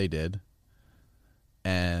self-taught in what they did.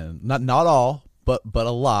 And not all, but a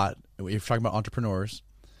lot. If you're talking about entrepreneurs,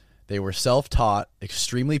 they were self-taught,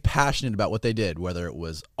 extremely passionate about what they did, whether it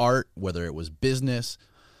was art, whether it was business,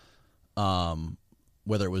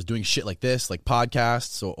 whether it was doing shit like this, like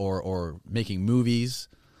podcasts or making movies.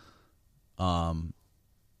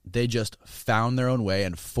 They just found their own way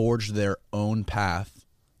and forged their own path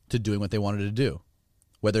to doing what they wanted to do,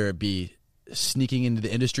 whether it be sneaking into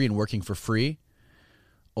the industry and working for free,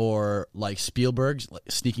 or like Spielberg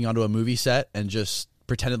sneaking onto a movie set and just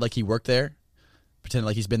pretended like he worked there, pretended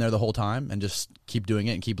like he's been there the whole time, and just keep doing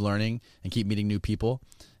it and keep learning and keep meeting new people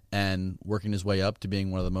and working his way up to being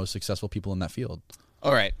one of the most successful people in that field.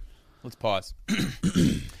 All right, let's pause.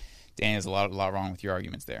 Dan, there's a lot wrong with your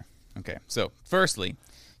arguments there. Okay, so firstly,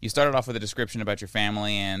 you started off with a description about your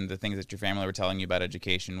family and the things that your family were telling you about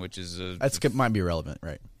education, which is might be irrelevant,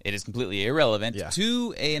 right? It is completely irrelevant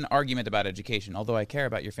to an argument about education, although I care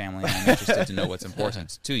about your family and I'm interested to know what's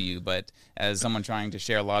important to you. But as someone trying to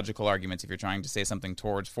share logical arguments, if you're trying to say something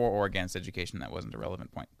towards, for, or against education, that wasn't a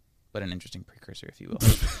relevant point, but an interesting precursor, if you will.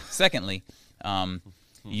 Secondly,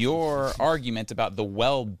 your argument about the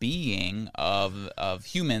well-being of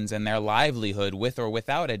humans and their livelihood with or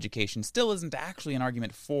without education still isn't actually an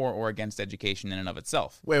argument for or against education in and of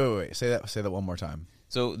itself. Wait. Say that one more time.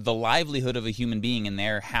 So the livelihood of a human being and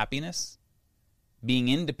their happiness, being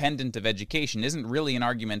independent of education, isn't really an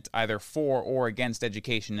argument either for or against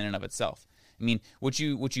education in and of itself. I mean, what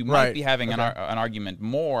you might be having an argument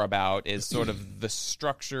more about is sort of the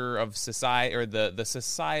structure of society, or the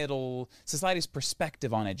society's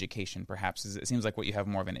perspective on education, perhaps. It seems like what you have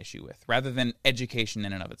more of an issue with, rather than education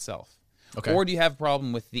in and of itself. Okay. Or do you have a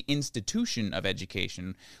problem with the institution of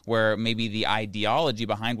education, where maybe the ideology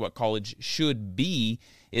behind what college should be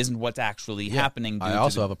isn't what's actually happening? I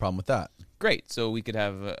also have a problem with that. Great. So we could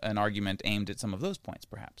have an argument aimed at some of those points,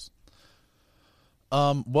 perhaps.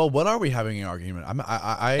 Well, what are we having an argument?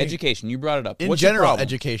 Education. You brought it up. In What's general,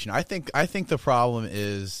 education. I think the problem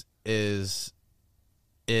is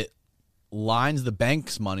it lines the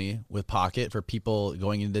bank's money with pocket for people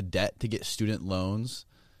going into debt to get student loans,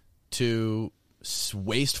 to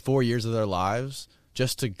waste 4 years of their lives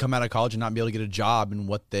just to come out of college and not be able to get a job in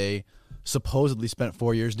what they supposedly spent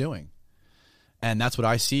 4 years doing. And that's what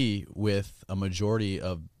I see with a majority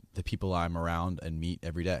of the people I'm around and meet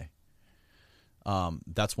every day.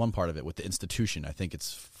 That's one part of it with the institution. I think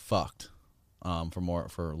it's fucked,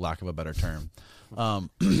 for lack of a better term.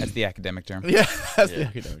 That's the academic term. Yeah, that's the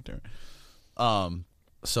academic term.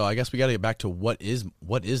 So I guess we got to get back to what is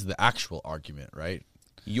the actual argument, right?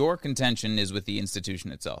 Your contention is with the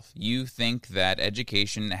institution itself. You think that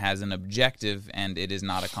education has an objective and it is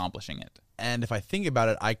not accomplishing it. And if I think about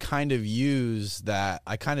it, I kind of do use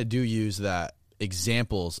that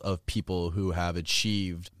examples of people who have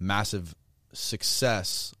achieved massive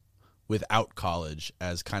success without college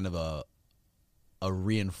as kind of a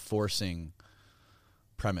reinforcing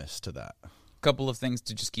premise to that. couple of things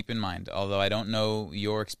to just keep in mind. Although I don't know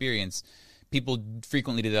your experience, people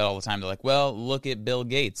frequently do that all the time. They're like, well, look at Bill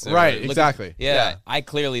Gates. Right, exactly. Yeah, I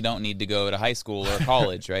clearly don't need to go to high school or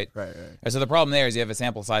college, right? Right. So the problem there is you have a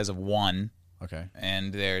sample size of 1. Okay.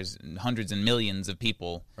 And there's hundreds and millions of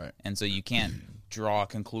people. Right. And so you can't draw a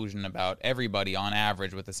conclusion about everybody on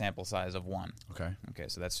average with a sample size of 1. Okay,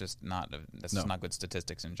 so that's just not just not good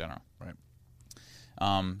statistics in general. Right.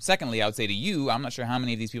 Secondly, I would say to you, I'm not sure how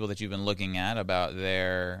many of these people that you've been looking at about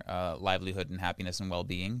their livelihood and happiness and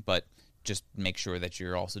well-being, but just make sure that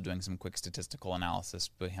you're also doing some quick statistical analysis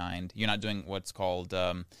behind. You're not doing what's called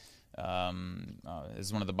this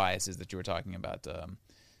is one of the biases that you were talking about.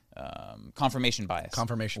 Confirmation bias.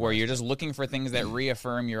 Where you're just looking for things that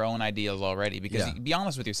reaffirm your own ideas already. Because be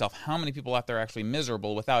honest with yourself, how many people out there are actually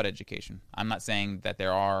miserable without education? I'm not saying that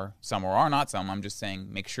there are some or are not some. I'm just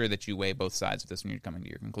saying make sure that you weigh both sides of this when you're coming to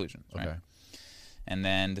your conclusions. Right? Okay. And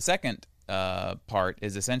then the second part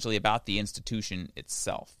is essentially about the institution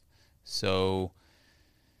itself. So,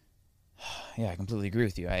 yeah, I completely agree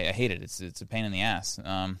with you. I hate it. It's a pain in the ass.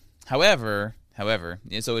 However,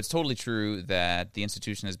 so it's totally true that the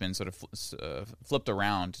institution has been sort of flipped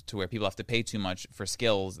around to where people have to pay too much for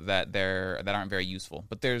skills that aren't very useful.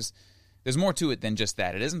 But there's more to it than just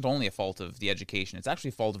that. It isn't only a fault of the education; it's actually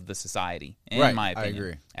a fault of the society, in my opinion. I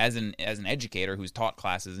agree. As an educator who's taught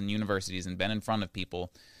classes in universities and been in front of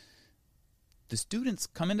people, the students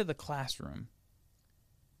come into the classroom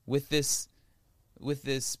with this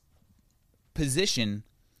position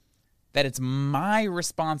that it's my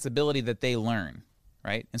responsibility that they learn,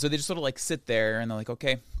 right? And so they just sort of like sit there and they're like,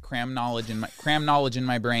 okay, cram knowledge in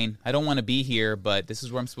my brain. I don't want to be here, but this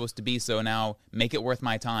is where I'm supposed to be, so now make it worth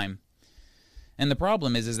my time. And the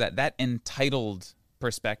problem is that entitled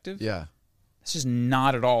perspective, it's just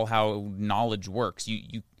not at all how knowledge works.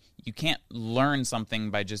 You can't learn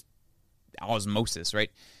something by just osmosis,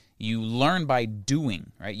 right? You learn by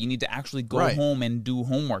doing, right? You need to actually go home and do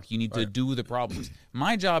homework. You need to do the problems.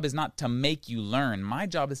 My job is not to make you learn. My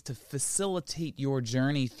job is to facilitate your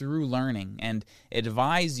journey through learning and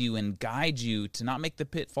advise you and guide you to not make the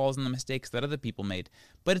pitfalls and the mistakes that other people made.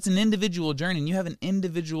 But it's an individual journey, and you have an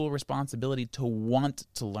individual responsibility to want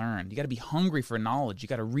to learn. You got to be hungry for knowledge. You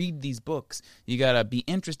got to read these books. You got to be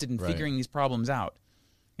interested in figuring these problems out.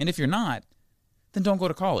 And if you're not, then don't go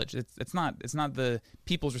to college. It's not the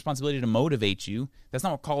people's responsibility to motivate you. That's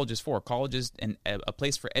not what college is for. College is a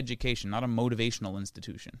place for education, not a motivational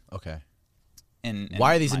institution. Okay. And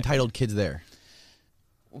why are these entitled kids there?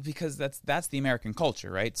 Well, because that's the American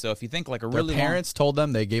culture, right? So if you think like Their parents told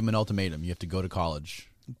them, they gave them an ultimatum: you have to go to college.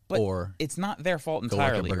 But or it's not their fault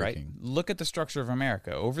entirely, right? King. Look at the structure of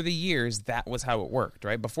America. Over the years, that was how it worked,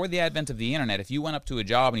 right? Before the advent of the internet, if you went up to a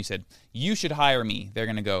job and you said, you should hire me, they're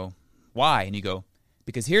going to go, why? And you go,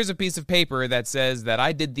 because here's a piece of paper that says that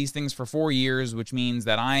I did these things for 4 years, which means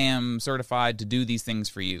that I am certified to do these things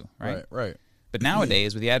for you, right? Right. But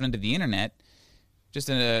nowadays, with the advent of the internet, just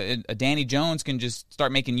a Danny Jones can just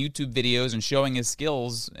start making YouTube videos and showing his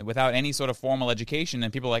skills without any sort of formal education,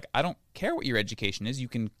 and people are like, I don't care what your education is. You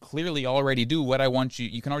can clearly already do what I want you.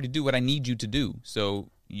 You can already do what I need you to do. So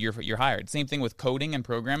you're hired. Same thing with coding and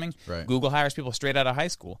programming. Right. Google hires people straight out of high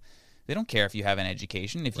school. They don't care if you have an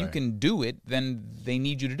education. If you can do it, then they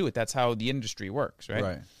need you to do it. That's how the industry works, right?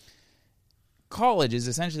 Right. College is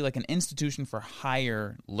essentially like an institution for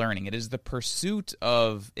higher learning. It is the pursuit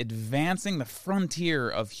of advancing the frontier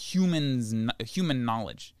of human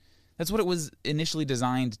knowledge. That's what it was initially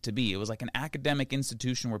designed to be. It was like an academic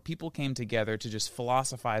institution where people came together to just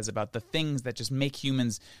philosophize about the things that just make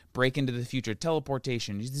humans break into the future.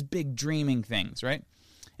 Teleportation, these big dreaming things, right?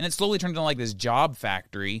 And it slowly turned into like this job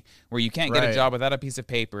factory where you can't get a job without a piece of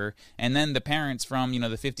paper. And then the parents from, the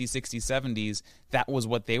 50s, 60s, 70s, that was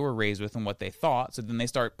what they were raised with and what they thought. So then they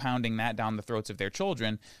start pounding that down the throats of their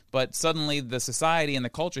children. But suddenly the society and the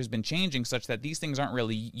culture has been changing such that these things aren't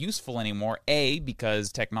really useful anymore. A,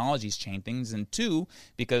 because technology's changed things. And two,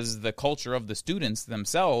 because the culture of the students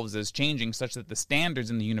themselves is changing such that the standards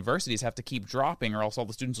in the universities have to keep dropping, or else all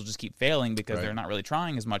the students will just keep failing because they're not really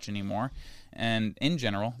trying as much anymore. And in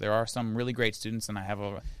general, there are some really great students, and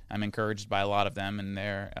I'm encouraged by a lot of them, and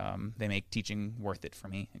they make teaching worth it for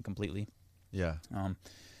me completely. Yeah.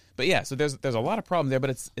 But yeah, so there's a lot of problems there, but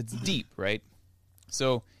it's deep, right?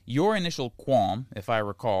 So your initial qualm, if I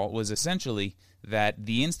recall, was essentially that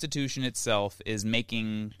the institution itself is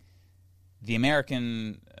making the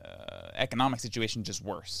American economic situation just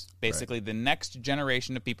worse. Basically, the next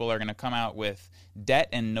generation of people are going to come out with debt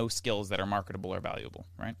and no skills that are marketable or valuable,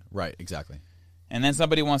 right? Right, exactly. And then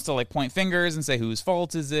somebody wants to like point fingers and say whose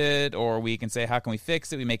fault is it, or we can say how can we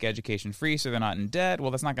fix it? We make education free so they're not in debt.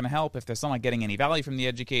 Well, that's not going to help if they're still not getting any value from the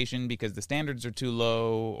education because the standards are too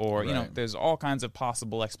low, or you know, there's all kinds of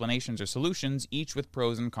possible explanations or solutions, each with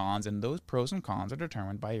pros and cons, and those pros and cons are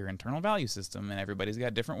determined by your internal value system, and everybody's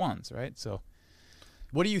got different ones, right? So,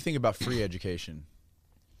 what do you think about free education?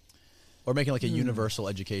 Or making like a universal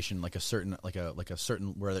education, like a certain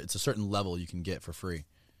where it's a certain level you can get for free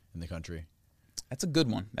in the country. That's a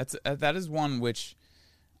good one. That is one which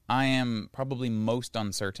I am probably most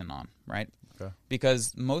uncertain on, right? Okay.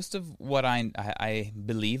 Because most of what I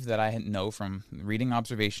believe that I know from reading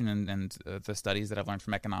observation and the studies that I've learned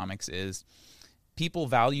from economics is people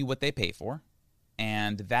value what they pay for,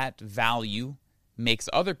 and that value makes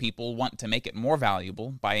other people want to make it more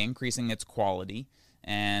valuable by increasing its quality.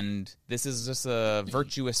 And this is just a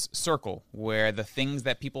virtuous circle where the things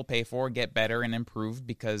that people pay for get better and improved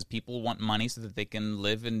because people want money so that they can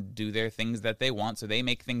live and do their things that they want. So they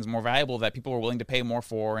make things more valuable that people are willing to pay more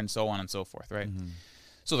for, and so on and so forth, right? Mm-hmm.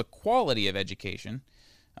 So the quality of education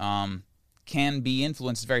can be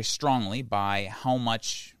influenced very strongly by how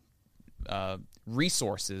much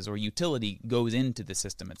resources or utility goes into the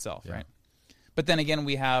system itself, right? But then again,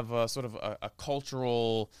 we have sort of a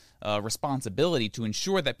cultural responsibility to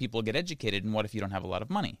ensure that people get educated. And what if you don't have a lot of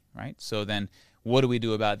money, right? So then what do we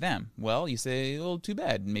do about them? Well, you say, well, too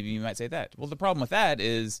bad. Maybe you might say that. Well, the problem with that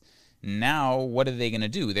is now what are they going to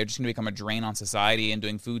do? They're just going to become a drain on society and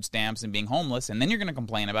doing food stamps and being homeless. And then you're going to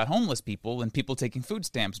complain about homeless people and people taking food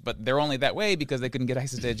stamps. But they're only that way because they couldn't get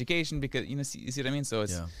access to education because, you see what I mean? So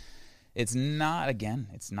it's... Yeah. It's not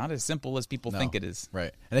as simple as people think it is.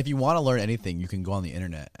 Right. And if you want to learn anything, you can go on the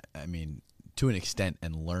internet, I mean, to an extent,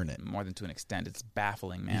 and learn it. More than to an extent. It's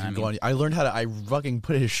baffling, man. I learned I fucking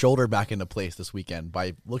put his shoulder back into place this weekend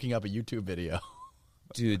by looking up a YouTube video.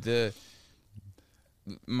 Dude,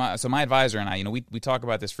 my advisor and I, we talk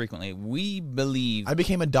about this frequently. We believe... I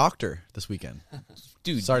became a doctor this weekend.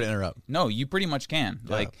 Dude. Sorry to interrupt. No, you pretty much can.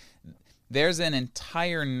 Yeah. There's an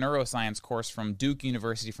entire neuroscience course from Duke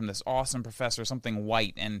University from this awesome professor, something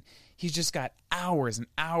White, and he's just got hours and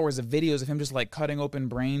hours of videos of him just like cutting open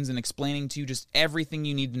brains and explaining to you just everything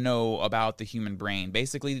you need to know about the human brain.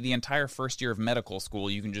 Basically, the entire first year of medical school,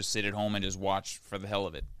 you can just sit at home and just watch for the hell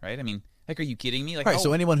of it, right? I mean, are you kidding me?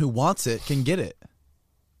 So anyone who wants it can get it.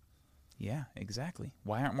 Yeah, exactly.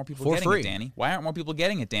 Why aren't more people getting it, Danny? Why aren't more people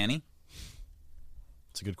getting it, Danny?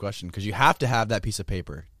 It's a good question because you have to have that piece of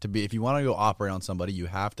paper to be. If you want to go operate on somebody, you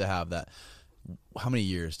have to have that. How many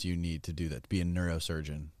years do you need to do that to be a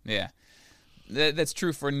neurosurgeon? Yeah, that's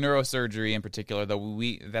true for neurosurgery in particular. Though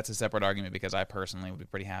that's a separate argument because I personally would be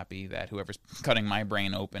pretty happy that whoever's cutting my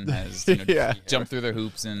brain open has jumped through their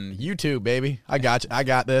hoops and YouTube, baby. I got you. I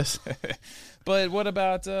got this. But what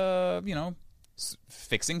about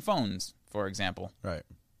fixing phones, for example? Right.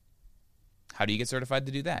 How do you get certified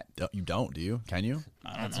to do that? You don't, do you? Can you?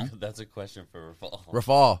 I don't know. That's a question for Rafal.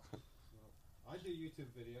 Rafal. I do YouTube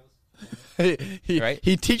videos.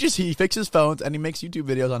 He teaches, he fixes phones, and he makes YouTube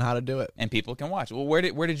videos on how to do it. And people can watch. Well, where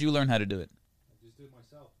did you learn how to do it? I just do it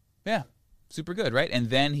myself. Yeah. Super good, right? And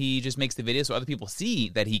then he just makes the video so other people see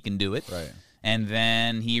that he can do it. Right. And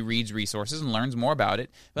then he reads resources and learns more about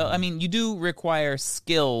it. Well, I mean, you do require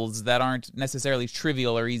skills that aren't necessarily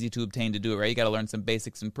trivial or easy to obtain to do it, right? You got to learn some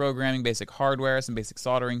basics in programming, basic hardware, some basic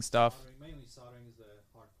soldering stuff. Mainly soldering is the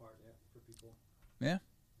hard part for people. Yeah.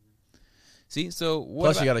 See, so what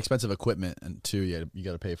Plus, you got expensive equipment and too. You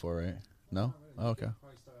got to pay for, right? No? Oh, okay.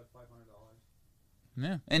 Probably start at $500.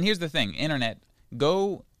 Yeah. And here's the thing: internet.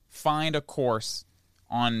 Go find a course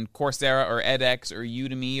on Coursera or edX or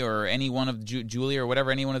Udemy or any one of Julia or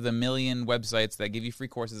whatever, any one of the million websites that give you free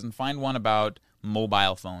courses, and find one about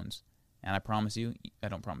mobile phones. And I promise you, I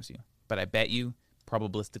don't promise you, but I bet you,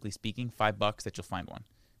 probabilistically speaking, $5 that you'll find one.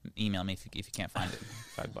 Email me if you can't find it.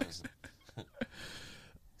 $5.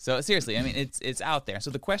 So seriously, I mean, it's out there.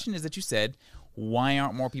 So the question is that you said, why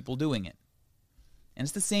aren't more people doing it? And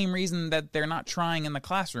it's the same reason that they're not trying in the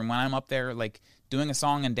classroom when I'm up there like doing a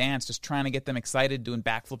song and dance, just trying to get them excited, doing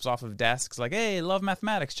backflips off of desks, like, hey, love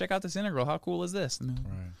mathematics, check out this integral, how cool is this? No,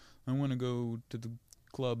 right. I want to go to the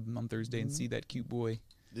club on Thursday and see that cute boy.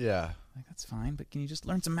 Yeah. Like, that's fine, but can you just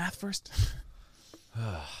learn some math first?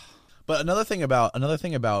 But another thing about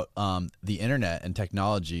the internet and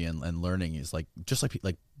technology and learning is like just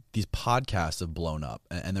like these podcasts have blown up,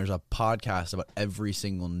 and there's a podcast about every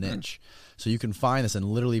single niche. So you can find this and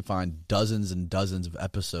literally find dozens and dozens of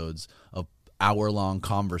episodes of hour-long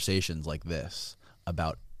conversations like this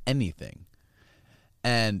about anything.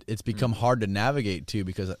 And it's become hard to navigate too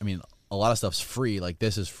because, I mean, a lot of stuff's free. Like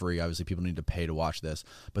this is free. Obviously, people need to pay to watch this.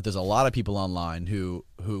 But there's a lot of people online who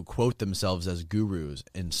quote themselves as gurus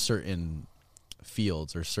in certain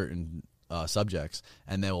fields or certain subjects,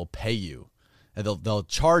 and they will pay you, and they'll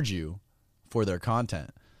charge you for their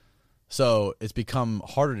content. So it's become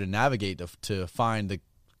harder to navigate to find the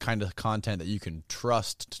kind of content that you can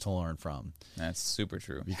trust to learn from. That's super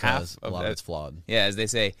true. Because a lot of it's flawed. Yeah, as they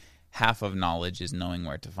say, half of knowledge is knowing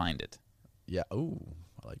where to find it. Yeah. Ooh,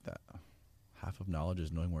 I like that. Half of knowledge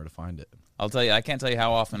is knowing where to find it. I'll tell you, I can't tell you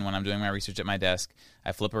how often when I'm doing my research at my desk,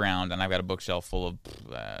 I flip around and I've got a bookshelf full of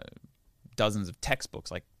dozens of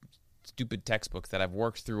textbooks, like stupid textbooks that I've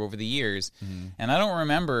worked through over the years, and I don't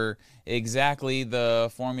remember exactly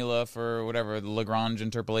the formula for whatever, the Lagrange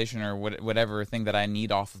interpolation or whatever thing that I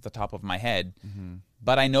need off of the top of my head,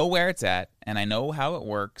 but I know where it's at, and I know how it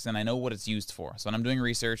works, and I know what it's used for. So when I'm doing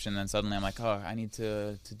research, and then suddenly I'm like, oh, I need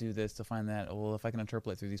to do this to find that. Well, if I can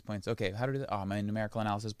interpolate through these points, okay, how to do that? Oh, my numerical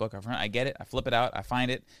analysis book, I get it, I flip it out, I find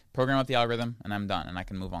it, program out the algorithm, and I'm done, and I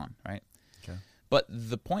can move on, right? Okay. But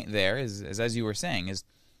the point there is as you were saying, is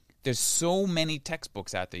there's so many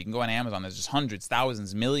textbooks out there. You can go on Amazon. There's just hundreds,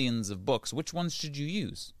 thousands, millions of books. Which ones should you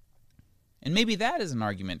use? And maybe that is an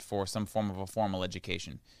argument for some form of a formal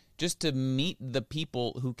education, just to meet the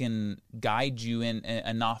people who can guide you in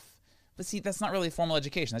enough. But see, that's not really formal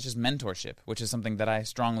education. That's just mentorship, which is something that I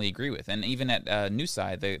strongly agree with. And even at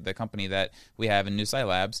Newsci, the company that we have in Newsci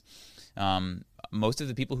Labs, most of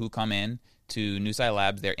the people who come in to Newsci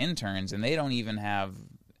Labs, they're interns, and they don't even have...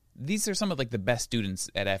 These are some of like the best students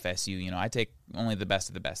at FSU. You know, I take only the best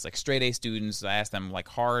of the best, like straight A students. I ask them like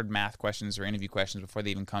hard math questions or interview questions before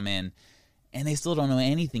they even come in, and they still don't know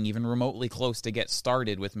anything even remotely close to get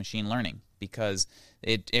started with machine learning, because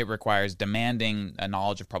it requires demanding a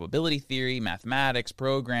knowledge of probability theory, mathematics,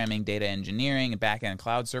 programming, data engineering, and back-end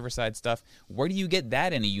cloud server-side stuff. Where do you get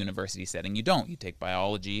that in a university setting? You don't. You take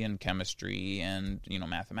biology and chemistry and,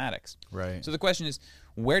 mathematics. Right. So the question is,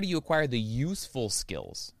 where do you acquire the useful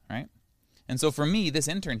skills, right? And so for me, this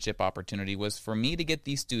internship opportunity was for me to get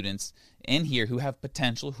these students in here who have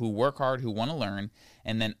potential, who work hard, who want to learn,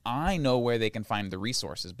 and then I know where they can find the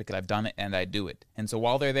resources because I've done it and I do it. And so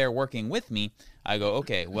while they're there working with me, I go,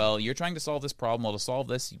 okay, well, you're trying to solve this problem. Well, to solve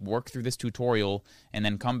this, work through this tutorial, and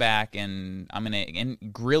then come back and I'm going to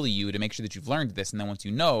grill you to make sure that you've learned this. And then once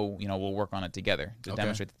you know, we'll work on it together to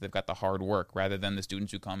demonstrate that they've got the hard work, rather than the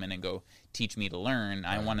students who come in and go, teach me to learn.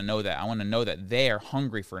 I want to know that. I want to know that they're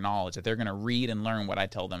hungry for knowledge, that they're going to read and learn what I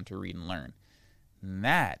tell them to read and learn. And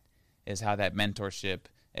that is how that mentorship,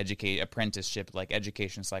 apprenticeship, like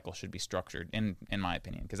education cycle should be structured, in my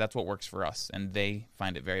opinion, because that's what works for us, and they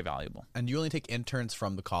find it very valuable. And you only take interns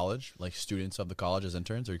from the college, like students of the college as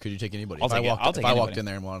interns, or could you take anybody? If I walked in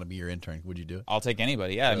there and wanted to be your intern, would you do it? I'll take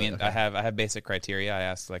anybody. Yeah, Really? I mean, Okay. I have basic criteria. I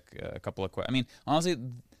ask like a couple of questions. I mean, honestly,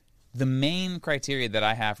 the main criteria that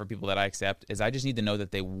I have for people that I accept is I just need to know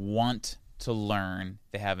that they want to learn,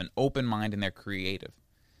 they have an open mind, and they're creative.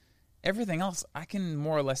 Everything else, I can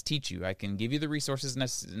more or less teach you. I can give you the resources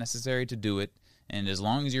necessary to do it, and as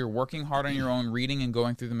long as you're working hard on your own, reading and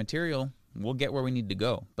going through the material, we'll get where we need to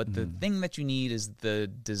go. But the thing that you need is the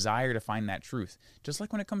desire to find that truth, just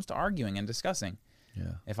like when it comes to arguing and discussing.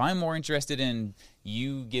 Yeah. If I'm more interested in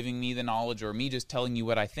you giving me the knowledge or me just telling you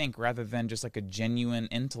what I think, rather than just like a genuine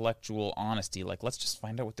intellectual honesty, like let's just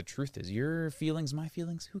find out what the truth is. Your feelings, my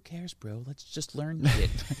feelings, who cares, bro? Let's just learn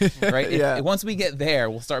it, right? Yeah. Once we get there,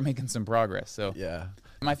 we'll start making some progress. So Yeah.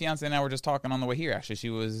 my fiance and I were just talking on the way here. Actually,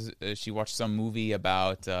 she watched some movie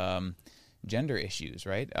about gender issues,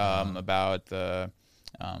 right? About the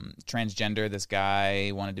transgender. This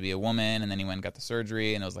guy wanted to be a woman, and then he went and got the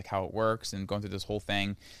surgery, and it was like how it works, and going through this whole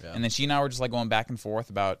thing. Yeah. And then she and I were just like going back and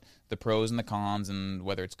forth about the pros and the cons, and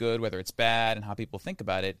whether it's good, whether it's bad, and how people think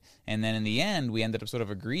about it. And then in the end, we ended up sort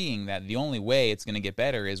of agreeing that the only way it's going to get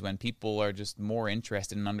better is when people are just more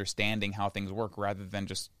interested in understanding how things work, rather than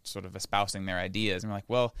just sort of espousing their ideas. And we're like,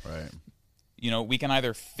 well, Right. we can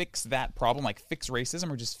either fix that problem, like fix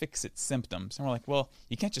racism, or just fix its symptoms. And we're like, well,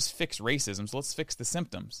 you can't just fix racism, so let's fix the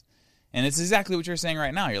symptoms. And it's exactly what you're saying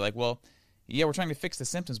right now. You're like, well, yeah, we're trying to fix the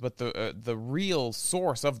symptoms, but the real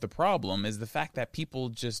source of the problem is the fact that people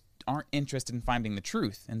just aren't interested in finding the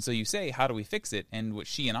truth. And so you say, how do we fix it? And what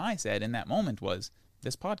she and I said in that moment was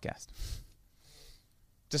this podcast.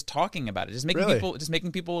 Just talking about it, just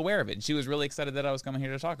making people aware of it. And she was really excited that I was coming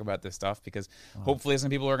here to talk about this stuff, because hopefully some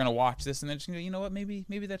people are going to watch this and they're just going to go, you know what, maybe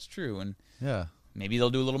that's true. And Yeah. maybe they'll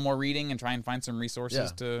do a little more reading and try and find some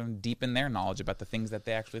resources Yeah. to deepen their knowledge about the things that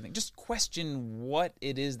they actually think. Just question what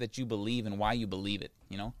it is that you believe and why you believe it.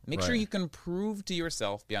 Make sure Right. you can prove to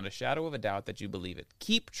yourself beyond a shadow of a doubt that you believe it.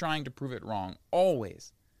 Keep trying to prove it wrong,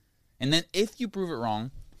 always. And then if you prove it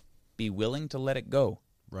wrong, be willing to let it go.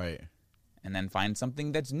 Right. And then find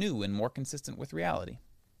something that's new and more consistent with reality.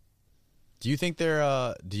 Do you think there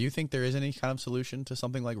is any kind of solution to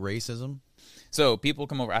something like racism? So people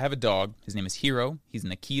come over. I have a dog. His name is Hero. He's an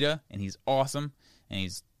Akita, and he's awesome. And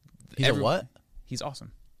He's a what? He's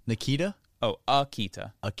awesome. Nikita? Oh,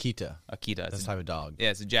 Akita. Akita. Akita. That's a type of dog. Yeah,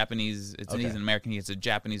 it's a Japanese. He's an American. It's a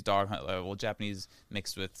Japanese dog. Japanese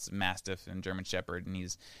mixed with Mastiff and German Shepherd,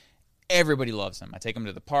 and everybody loves him. I take him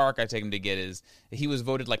to the park. I take him to get he was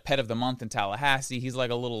voted like Pet of the Month in Tallahassee. He's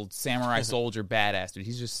like a little samurai soldier badass dude.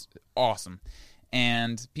 He's just awesome.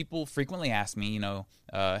 And people frequently ask me,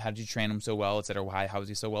 how did you train him so well, et cetera? How is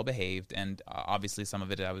he so well behaved? And obviously some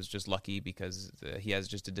of it I was just lucky because he has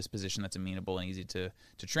just a disposition that's amenable and easy to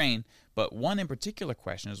train. But one in particular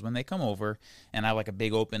question is when they come over and I have like a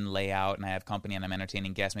big open layout and I have company and I'm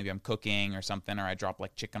entertaining guests, maybe I'm cooking or something, or I drop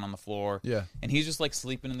like chicken on the floor. Yeah. And he's just like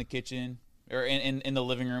sleeping in the kitchen or in the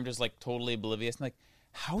living room, just like totally oblivious. And like,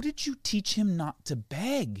 how did you teach him not to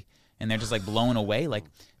beg? And they're just like blown away. Like,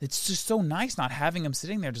 it's just so nice not having him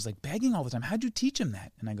sitting there just like begging all the time. How'd you teach him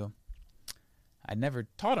that? And I go, I never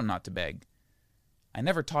taught him not to beg. I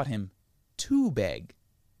never taught him to beg.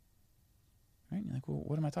 Right? And you're like, well,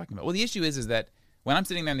 what am I talking about? Well, the issue is that when I'm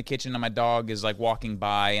sitting there in the kitchen and my dog is like walking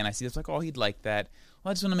by and I see this like, oh, he'd like that. Well,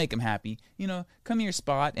 I just want to make him happy. Come to your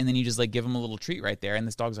spot. And then you just like give him a little treat right there. And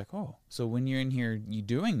this dog's like, oh, so when you're in here, you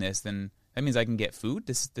doing this, then that means I can get food?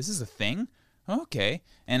 This is a thing? Okay.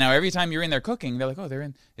 And now every time you're in there cooking, they're like,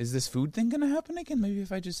 oh, is this food thing going to happen again? Maybe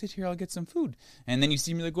if I just sit here, I'll get some food. And then you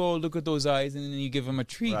see me like, oh, look at those eyes. And then you give him a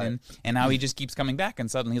treat. Right. And now he just keeps coming back. And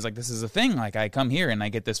suddenly he's like, this is a thing. Like, I come here and I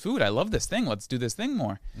get this food. I love this thing. Let's do this thing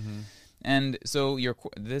more. Mm-hmm. And so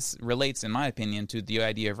this relates, in my opinion, to the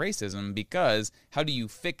idea of racism, because how do you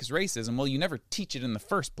fix racism? Well, you never teach it in the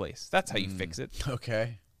first place. That's how you fix it.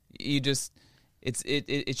 Okay. You just,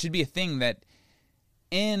 it should be a thing that,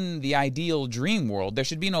 in the ideal dream world, there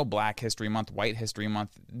should be no Black History Month, White History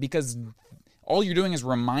Month, because all you're doing is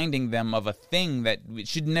reminding them of a thing that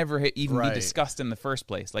should never even be discussed in the first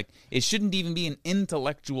place. Like, it shouldn't even be an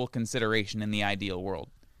intellectual consideration in the ideal world.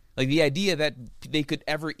 Like, the idea that they could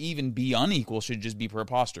ever even be unequal should just be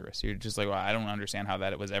preposterous. You're just like, well, I don't understand how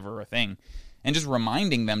that was ever a thing. And just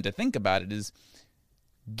reminding them to think about it is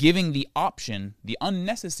giving the option, the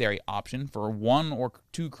unnecessary option, for one or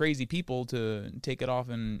two crazy people to take it off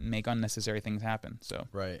and make unnecessary things happen. So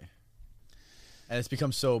right. And it's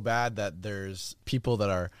become so bad that there's people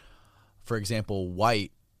that are, for example,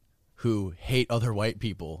 white, who hate other white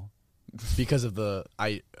people because of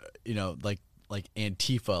like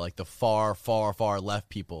Antifa, like the far, far, far left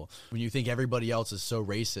people. When you think everybody else is so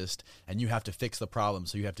racist and you have to fix the problem,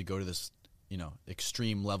 so you have to go to this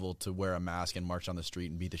extreme level to wear a mask and march on the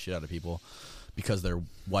street and beat the shit out of people because they're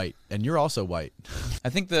white. And you're also white. I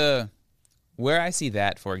think where I see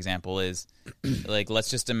that, for example, is like, let's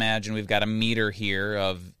just imagine we've got a meter here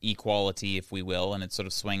of equality, if we will, and it's sort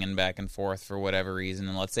of swinging back and forth for whatever reason.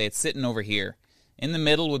 And let's say it's sitting over here. In the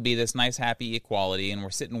middle would be this nice, happy equality, and we're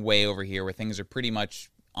sitting way over here where things are pretty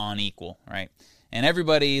much unequal, right? And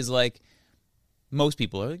everybody's like, most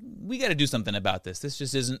people are like, we got to do something about this. This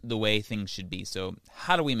just isn't the way things should be. So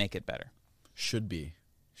how do we make it better? Should be.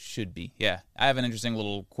 Yeah. I have an interesting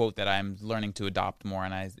little quote that I'm learning to adopt more,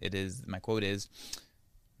 and my quote is,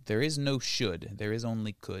 there is no should, there is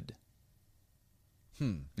only could.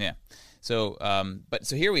 Yeah. So,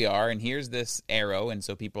 so here we are, and here's this arrow, and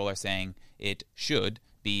so people are saying it should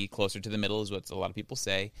be closer to the middle, is what a lot of people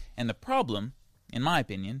say. And the problem, in my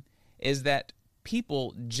opinion, is that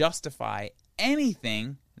people justify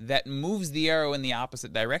anything that moves the arrow in the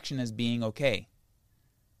opposite direction as being okay.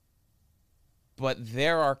 But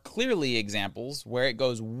there are clearly examples where it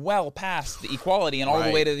goes well past the equality and all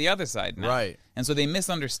the way to the other side now. Right. And so they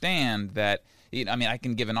misunderstand that. I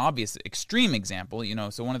can give an obvious extreme example.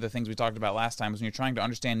 So one of the things we talked about last time was when you're trying to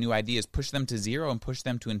understand new ideas, push them to zero and push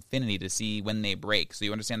them to infinity to see when they break, so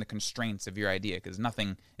you understand the constraints of your idea, because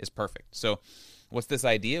nothing is perfect. So what's this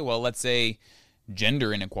idea? Well, let's say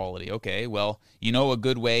gender inequality. Okay, well, a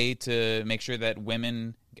good way to make sure that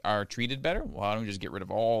women are treated better? Well, why don't we just get rid of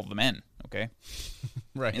all the men? Okay.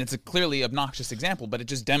 Right. And it's a clearly obnoxious example, but it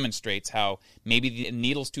just demonstrates how maybe the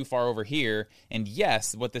needle's too far over here, and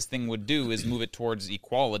yes, what this thing would do is move it towards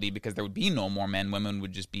equality, because there would be no more men. Women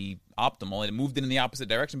would just be optimal. It moved it in the opposite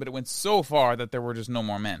direction, but it went so far that there were just no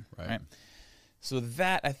more men. Right? So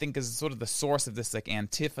that, I think, is sort of the source of this like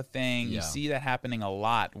Antifa thing. Yeah. You see that happening a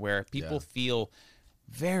lot, where people feel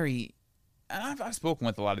very... And I've spoken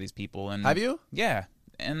with a lot of these people. And have you? Yeah.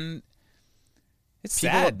 And It's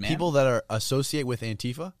sad, man. People that are associate with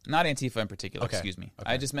Antifa? Not Antifa in particular, Okay. excuse me.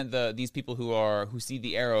 Okay. I just meant these people who see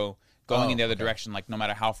the arrow going in the other direction, like no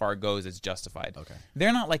matter how far it goes, it's justified. Okay.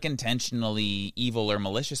 They're not like intentionally evil or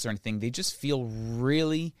malicious or anything. They just feel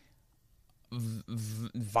really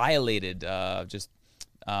violated,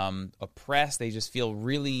 oppressed. They just feel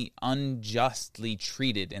really unjustly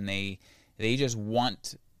treated, and they just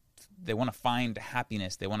want to find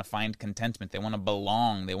happiness. They want to find contentment. They want to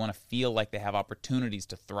belong. They want to feel like they have opportunities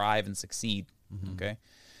to thrive and succeed. Okay,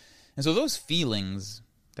 and so those feelings,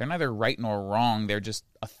 they're neither right nor wrong. They're just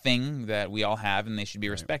a thing that we all have, and they should be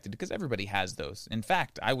respected because everybody has those. In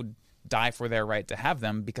fact, I would die for their right to have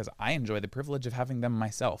them because I enjoy the privilege of having them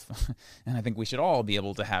myself. And I think we should all be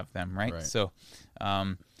able to have them, right? So,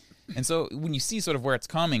 and so when you see sort of where it's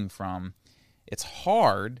coming from, it's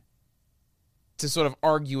hard to sort of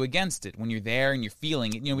argue against it when you're there and you're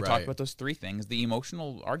feeling it. You know, we talked about those three things. The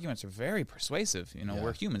emotional arguments are very persuasive. You know,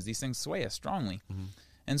 we're humans. These things sway us strongly.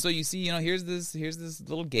 And so you see, you know, here's this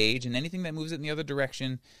little gauge, and anything that moves it in the other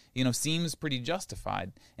direction, you know, seems pretty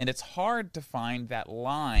justified. And it's hard to find that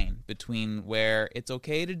line between where it's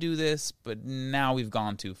okay to do this, but now we've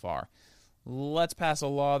gone too far. Let's pass a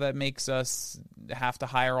law that makes us have to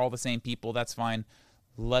hire all the same people. That's fine.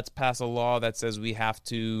 Let's pass a law that says we have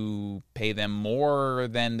to pay them more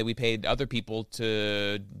than that we paid other people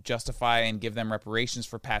to justify and give them reparations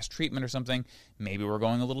for past treatment or something. Maybe we're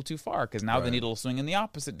going a little too far because now the needle will swing in the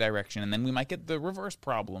opposite direction, and then we might get the reverse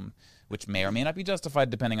problem, which may or may not be justified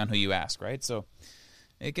depending on who you ask, right? So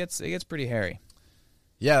it gets pretty hairy.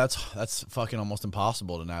 Yeah, that's fucking almost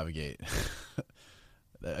impossible to navigate.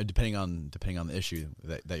 Depending on the issue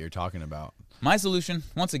that you're talking about. My solution,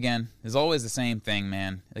 once again, is always the same thing,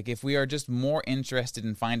 man. Like, if we are just more interested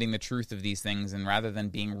in finding the truth of these things and rather than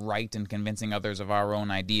being right and convincing others of our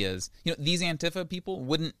own ideas, you know, these Antifa people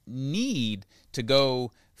wouldn't need to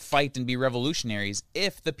go fight and be revolutionaries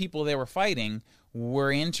if the people they were fighting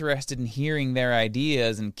were interested in hearing their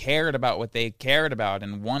ideas and cared about what they cared about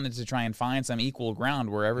and wanted to try and find some equal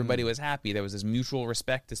ground where everybody was happy. There was this mutual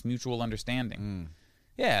respect, this mutual understanding.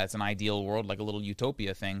 Yeah, it's an ideal world, like a little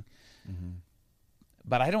utopia thing.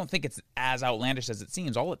 But I don't think it's as outlandish as it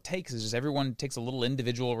seems. All it takes is just everyone takes a little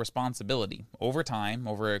individual responsibility over time,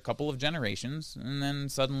 over a couple of generations, and then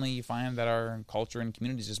suddenly you find that our culture and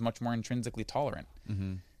community is just much more intrinsically tolerant.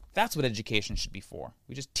 That's what education should be for.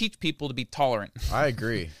 We just teach people to be tolerant. I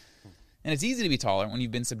agree. And it's easy to be tolerant when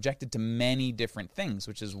you've been subjected to many different things,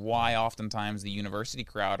 which is why oftentimes the university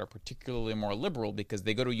crowd are particularly more liberal, because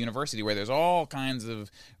they go to a university where there's all kinds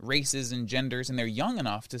of races and genders, and they're young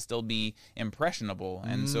enough to still be impressionable.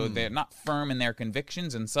 And so they're not firm in their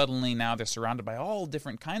convictions, and suddenly now they're surrounded by all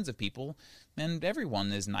different kinds of people, and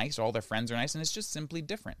everyone is nice, all their friends are nice, and it's just simply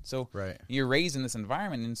different. So you're raised in this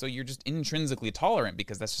environment, and so you're just intrinsically tolerant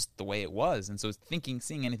because that's just the way it was. And so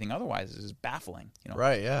seeing anything otherwise is just baffling. You know?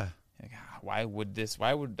 Right, yeah. Like, why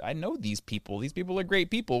would I know these people? These people are great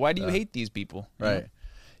people. Why do you hate these people? You know?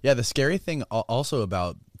 Yeah, the scary thing also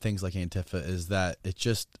about things like Antifa is that it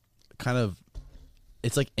just kind of,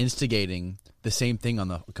 it's like instigating the same thing on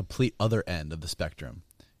the complete other end of the spectrum.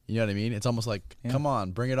 You know what I mean? It's almost like, come on,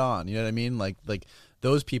 bring it on. You know what I mean? Like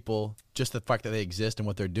those people, just the fact that they exist and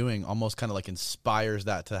what they're doing almost kind of like inspires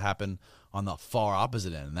that to happen on the far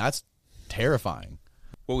opposite end. And that's terrifying.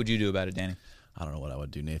 What would you do about it, Danny? I don't know what I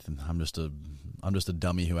would do, Nathan. I'm just a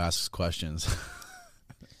dummy who asks questions.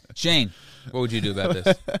 Shane, what would you do about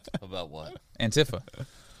this? About what? Antifa.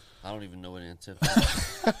 I don't even know what Antifa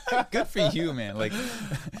is. Good for you, man. Like,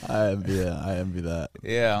 I envy that.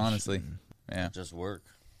 yeah, honestly, yeah. Just work.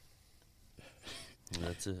 And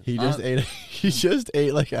that's it. He just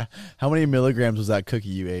ate like how many milligrams was that cookie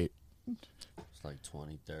you ate? It's like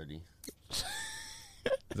 20, 30. Is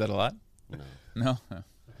that a lot? No. No.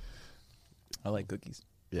 I like cookies.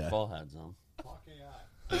 Yeah. We've all had some. Talk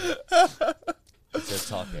AI. It said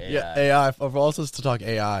talk AI. Yeah, AI. For also to talk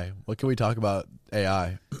AI, what can we talk about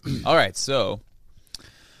AI? All right,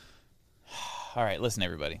 listen,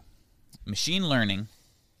 everybody. Machine learning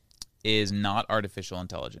is not artificial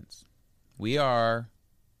intelligence. We are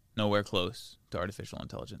nowhere close to artificial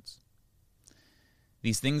intelligence.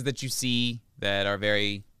 These things that you see that are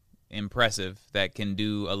very impressive, that can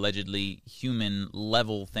do allegedly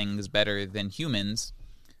human-level things better than humans,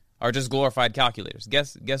 are just glorified calculators.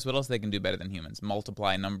 Guess what else they can do better than humans?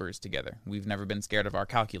 Multiply numbers together. We've never been scared of our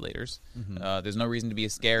calculators. There's no reason to be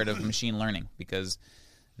scared of machine learning, because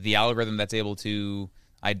the algorithm that's able to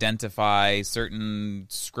identify certain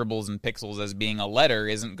scribbles and pixels as being a letter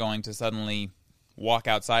isn't going to suddenly walk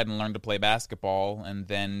outside and learn to play basketball and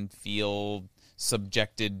then feel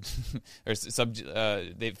subjected or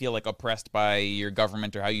they feel like oppressed by your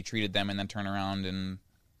government or how you treated them, and then turn around and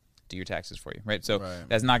do your taxes for you, right? So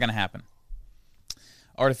that's not going to happen.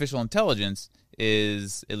 Artificial intelligence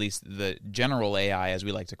is, at least the general AI, as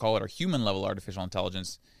we like to call it, or human-level artificial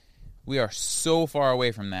intelligence. We are so far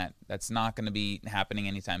away from that. That's not going to be happening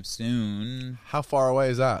anytime soon. How far away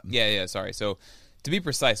is that? Yeah, sorry. So to be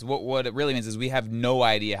precise, what it really means is we have no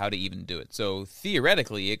idea how to even do it. So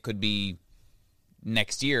theoretically, it could be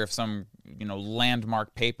next year if some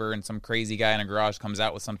landmark paper and some crazy guy in a garage comes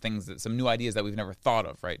out with some new ideas that we've never thought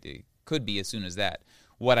of, right? It could be as soon as that.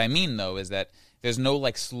 What I mean, though, is that there's no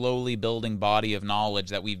slowly building body of knowledge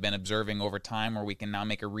that we've been observing over time where we can now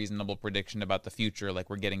make a reasonable prediction about the future, like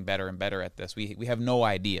we're getting better and better at this. We have no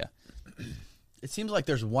idea. It seems like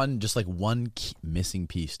there's one key missing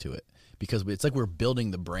piece to it, because it's like we're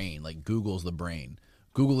building the brain, like Google's the brain.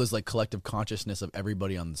 Google is like collective consciousness of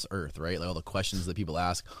everybody on this earth, right? Like all the questions that people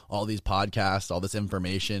ask, all these podcasts, all this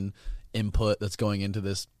information input that's going into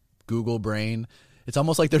this Google brain. It's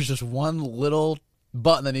almost like there's just one little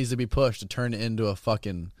button that needs to be pushed to turn it into a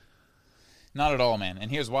fucking... Not at all, man. And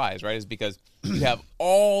here's why, right? Is because you have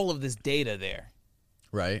all of this data there.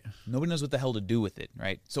 Right. Nobody knows what the hell to do with it,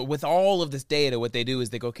 right? So with all of this data, what they do is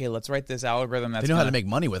they go, okay, let's write this algorithm that's... They know how to make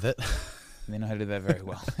money with it. They know how to do that very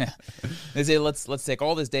well. They say, let's take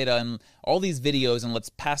all this data and all these videos and let's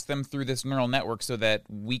pass them through this neural network so that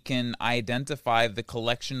we can identify the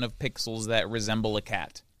collection of pixels that resemble a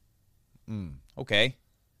cat. Okay.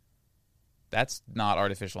 That's not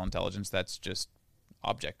artificial intelligence. That's just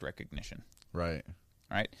object recognition. Right.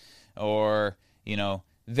 Right? Or,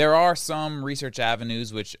 there are some research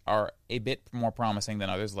avenues which are a bit more promising than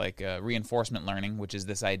others, like reinforcement learning, which is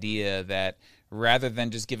this idea that rather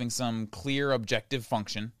than just giving some clear objective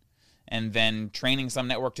function and then training some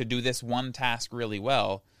network to do this one task really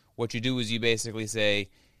well, what you do is you basically say,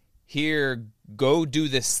 here, go do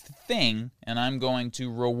this thing, and I'm going to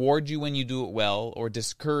reward you when you do it well or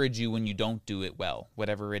discourage you when you don't do it well,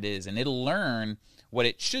 whatever it is. And it'll learn what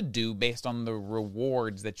it should do based on the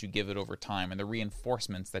rewards that you give it over time and the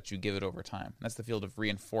reinforcements that you give it over time. That's the field of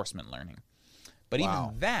reinforcement learning. But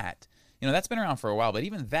even that, that's been around for a while, but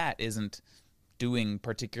even that isn't doing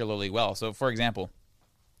particularly well. So, for example,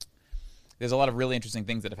 there's a lot of really interesting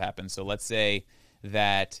things that have happened. So let's say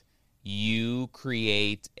that you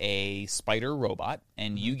create a spider robot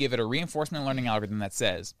and you give it a reinforcement learning algorithm that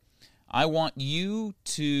says, I want you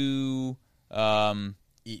to...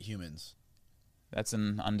 eat humans. That's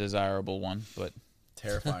an undesirable one, but...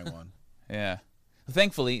 Terrifying one. Yeah.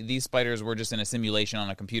 Thankfully, these spiders were just in a simulation on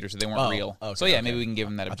a computer, so they weren't real. Okay, so maybe we can give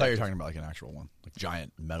them that objective. I thought you were talking about like an actual one, like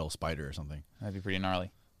giant metal spider or something. That'd be pretty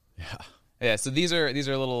gnarly. Yeah. Yeah, so these are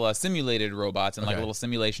little simulated robots in like a little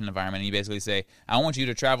simulation environment, and you basically say, I want you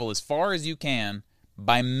to travel as far as you can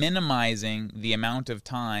by minimizing the amount of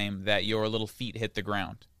time that your little feet hit the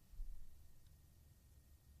ground.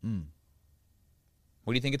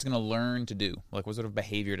 What do you think it's going to learn to do? Like, what sort of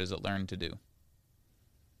behavior does it learn to do?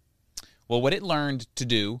 Well, what it learned to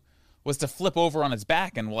do was to flip over on its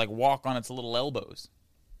back and like walk on its little elbows.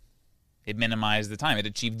 It minimized the time. It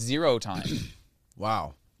achieved 0 time.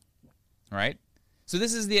 Wow. Right? So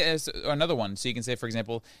this is another one. So you can say, for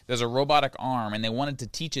example, there's a robotic arm, and they wanted to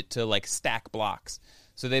teach it to like stack blocks.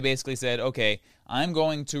 So they basically said, okay, I'm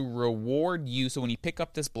going to reward you. So when you pick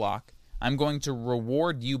up this block, I'm going to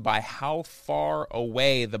reward you by how far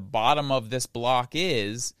away the bottom of this block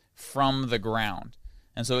is from the ground.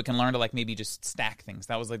 And so it can learn to like maybe just stack things.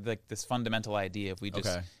 That was like this fundamental idea if we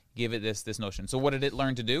just give it this notion. So what did it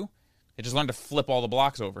learn to do? It just learned to flip all the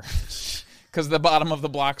blocks over. Because the bottom of the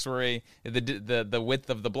blocks were the width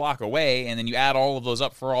of the block away, and then you add all of those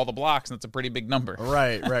up for all the blocks, and it's a pretty big number.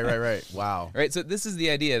 Right. Wow. Right, so this is the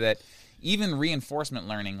idea that even reinforcement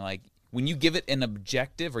learning, like when you give it an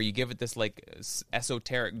objective or you give it this like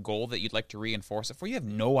esoteric goal that you'd like to reinforce it for, you have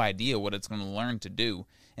no idea what it's going to learn to do.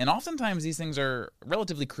 And oftentimes these things are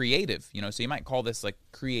relatively creative, so you might call this like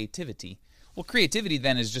creativity. Well, creativity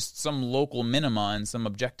then is just some local minima and some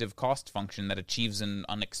objective cost function that achieves an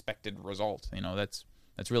unexpected result. That's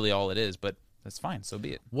really all it is, but that's fine. So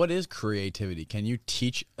be it. What is creativity? Can you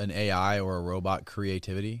teach an AI or a robot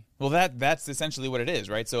creativity? Well, that's essentially what it is,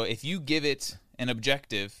 right? So if you give it an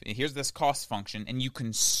objective, here's this cost function, and you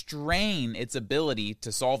constrain its ability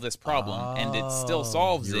to solve this problem, and it still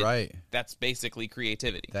solves it. Right. That's basically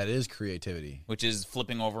creativity. That is creativity. Which is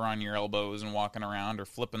flipping over on your elbows and walking around or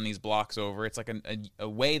flipping these blocks over. It's like a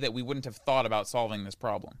way that we wouldn't have thought about solving this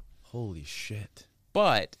problem. Holy shit.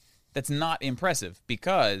 But that's not impressive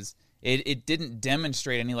because It didn't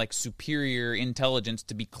demonstrate any like superior intelligence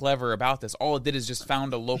to be clever about this. All it did is just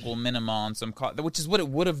found a local minima on some which is what it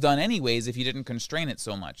would have done anyways if you didn't constrain it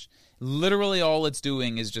so much. Literally all it's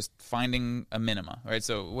doing is just finding a minima, right?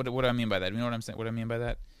 So what do I mean by that? You know what I'm saying? What I mean by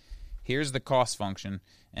that? Here's the cost function,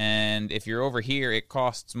 and if you're over here, it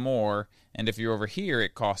costs more, and if you're over here,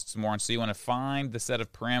 it costs more. And so you want to find the set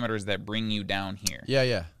of parameters that bring you down here.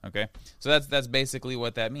 Yeah. Okay? So that's basically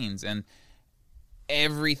what that means. And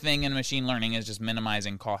everything in machine learning is just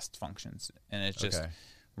minimizing cost functions. And it's just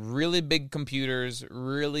really big computers,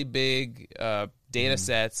 really big data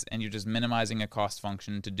sets, and you're just minimizing a cost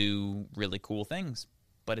function to do really cool things.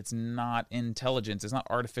 But it's not intelligence. It's not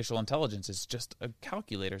artificial intelligence. It's just a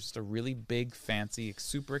calculator. It's just a really big, fancy,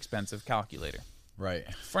 super expensive calculator. Right.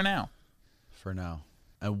 For now.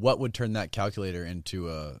 And what would turn that calculator into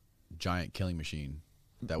a giant killing machine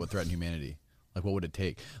that would threaten humanity? Like, what would it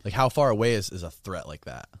take? Like, how far away is a threat like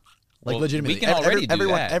that? Like, Well, legitimately, we can already do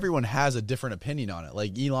everyone, that. everyone has a different opinion on it.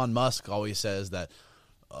 Like, Elon Musk always says that,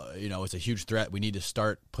 it's a huge threat. We need to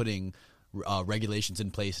start putting regulations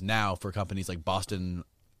in place now for companies like Boston,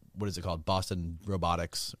 what is it called? Boston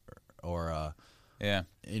Robotics or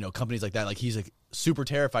companies like that. Like, he's like super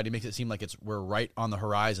terrified. He makes it seem like we're right on the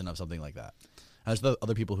horizon of something like that. And there's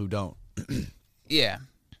other people who don't. Yeah.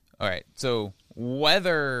 All right. So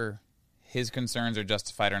whether his concerns are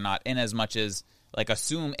justified or not, in as much as, like,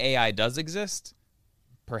 assume AI does exist,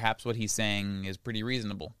 perhaps what he's saying is pretty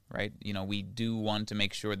reasonable, right? We do want to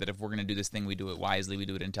make sure that if we're going to do this thing, we do it wisely, we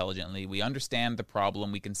do it intelligently, we understand the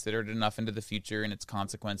problem, we consider it enough into the future and its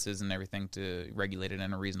consequences and everything to regulate it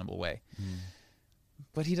in a reasonable way.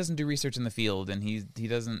 But he doesn't do research in the field, and he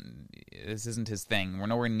doesn't. This isn't his thing. We're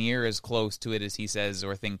nowhere near as close to it as he says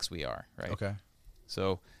or thinks we are, right? Okay.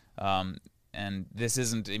 So, and this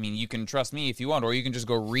isn't, you can trust me if you want, or you can just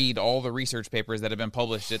go read all the research papers that have been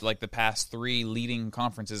published at like the past 3 leading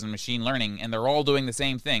conferences in machine learning, and they're all doing the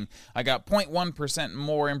same thing. I got 0.1%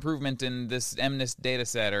 more improvement in this MNIST data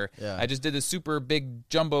set, or I just did this super big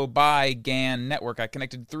jumbo GAN network. I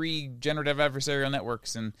connected 3 generative adversarial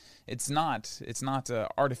networks, and it's not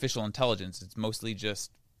artificial intelligence. It's mostly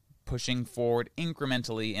just pushing forward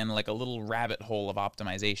incrementally in like a little rabbit hole of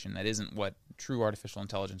optimization. That isn't what true artificial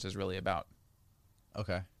intelligence is really about.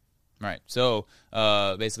 Okay. Right. So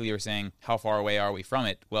basically you were saying, how far away are we from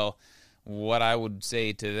it? Well, what I would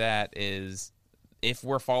say to that is, if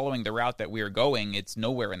we're following the route that we are going, it's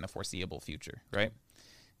nowhere in the foreseeable future, right?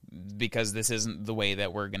 Because this isn't the way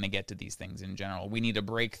that we're going to get to these things in general. We need to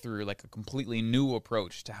break through like a completely new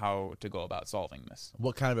approach to how to go about solving this.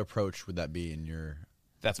 What kind of approach would that be in your...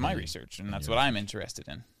 That's my research, and that's what I'm interested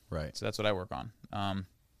in. Right. So that's what I work on.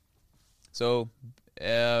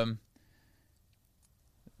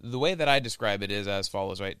 The way that I describe it is as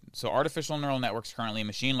follows, right? So artificial neural networks currently,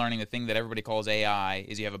 machine learning, the thing that everybody calls AI,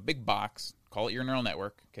 is you have a big box, call it your neural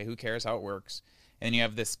network, okay, who cares how it works, and then you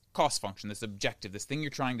have this cost function, this objective, this thing you're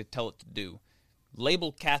trying to tell it to do.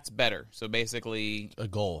 Label cats better, so basically... A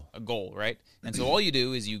goal, right? And so all you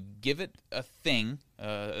do is you give it a thing,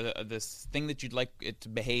 this thing that you'd like it to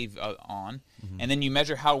behave on, and then you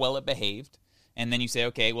measure how well it behaved, and then you say,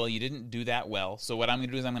 okay, well, you didn't do that well, so what I'm going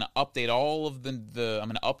to do is I'm going to update all of I'm going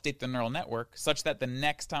to update the neural network such that the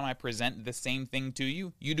next time I present the same thing to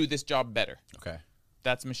you, you do this job better. Okay.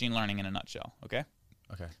 That's machine learning in a nutshell, okay?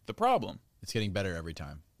 Okay. The problem... It's getting better every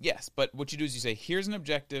time. Yes, but what you do is you say, here's an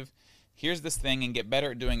objective, here's this thing, and get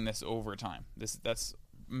better at doing this over time. That's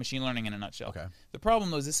machine learning in a nutshell. Okay. The problem,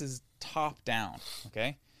 though, is this is top-down,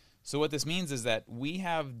 okay? So what this means is that we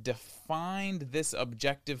have defined this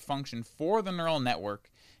objective function for the neural network,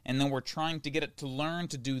 and then we're trying to get it to learn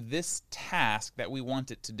to do this task that we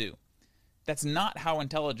want it to do. That's not how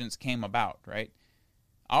intelligence came about, right?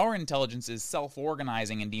 Our intelligence is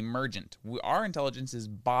self-organizing and emergent. Our intelligence is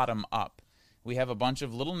bottom-up. We have a bunch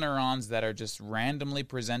of little neurons that are just randomly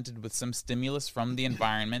presented with some stimulus from the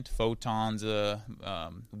environment, photons,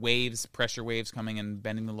 waves, pressure waves coming and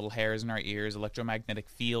bending the little hairs in our ears, electromagnetic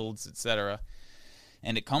fields, etc.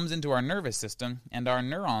 And it comes into our nervous system, and our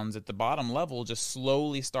neurons at the bottom level just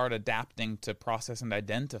slowly start adapting to process and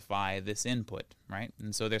identify this input, right?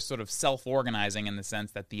 And so they're sort of self-organizing in the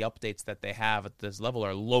sense that the updates that they have at this level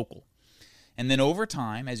are local. And then over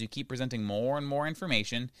time, as you keep presenting more and more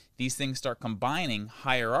information, these things start combining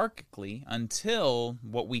hierarchically until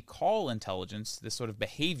what we call intelligence, this sort of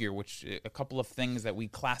behavior, which a couple of things that we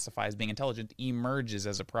classify as being intelligent, emerges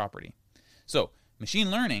as a property. So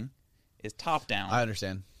machine learning is top-down. I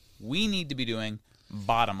understand. We need to be doing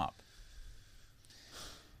bottom-up.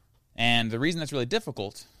 And the reason that's really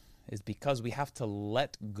difficult is because we have to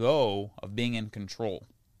let go of being in control.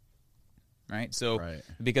 right? So Right.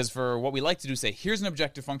 because for what we like to do, say, here's an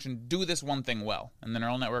objective function, do this one thing well. And the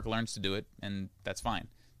neural network learns to do it, and that's fine.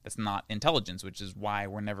 That's not intelligence, which is why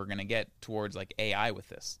we're never going to get towards like AI with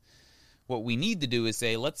this. What we need to do is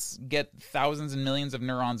say, let's get thousands and millions of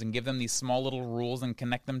neurons and give them these small little rules and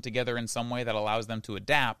connect them together in some way that allows them to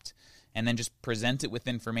adapt, and then just present it with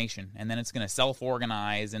information. And then it's going to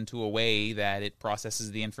self-organize into a way that it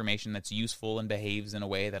processes the information that's useful and behaves in a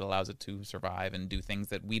way that allows it to survive and do things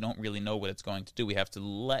that we don't really know what it's going to do. We have to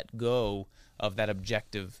let go of that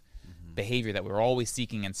objective behavior that we're always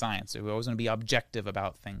seeking in science. So we're always going to be objective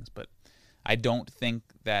about things, but I don't think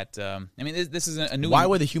that this is a new... Why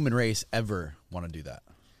would the human race ever want to do that?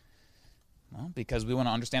 Well, because we want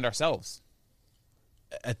to understand ourselves.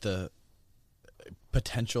 At the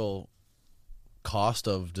potential cost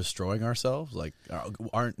of destroying ourselves? Like,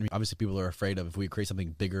 obviously people are afraid of if we create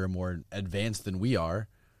something bigger and more advanced than we are,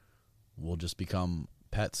 we'll just become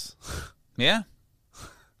pets. Yeah.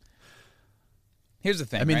 Here's the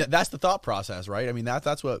thing. I mean, right? that's the thought process, right? I mean,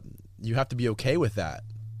 that's what you have to be okay with that.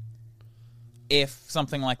 If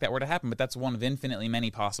something like that were to happen, but that's one of infinitely many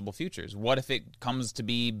possible futures. What if it comes to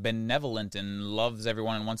be benevolent and loves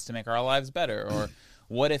everyone and wants to make our lives better? Or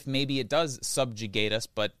what if maybe it does subjugate us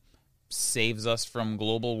but saves us from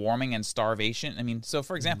global warming and starvation? I mean, so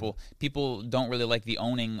for example, people don't really like the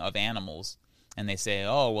owning of animals. And they say,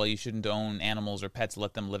 oh, well, you shouldn't own animals or pets,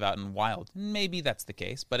 let them live out in the wild. Maybe that's the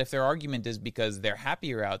case. But if their argument is because they're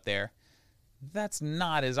happier out there, that's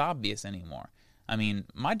not as obvious anymore. I mean,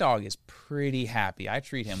 my dog is pretty happy. I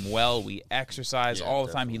treat him well. We exercise all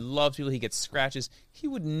the time. He loves people. He gets scratches. He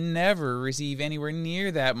would never receive anywhere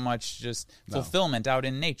near that much just fulfillment out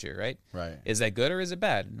in nature, right? Right. Is that good or is it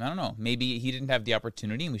bad? I don't know. Maybe he didn't have the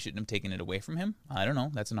opportunity and we shouldn't have taken it away from him. I don't know.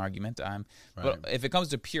 That's an argument. But if it comes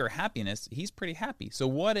to pure happiness, he's pretty happy. So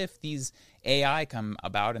what if these AI come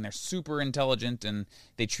about and they're super intelligent and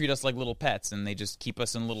they treat us like little pets and they just keep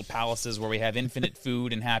us in little palaces where we have infinite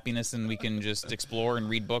food and happiness and we can just explore and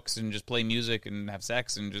read books and just play music and have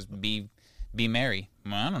sex and just be merry?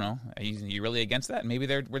 Well, I don't know. Are you really against that? Maybe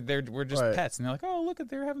we're just pets and they're like, oh, look at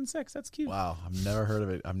they're having sex. That's cute. Wow, I've never heard of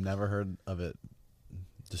it. I've never heard of it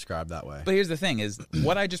described that way. But here's the thing: is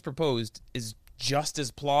what I just proposed is just as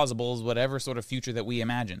plausible as whatever sort of future that we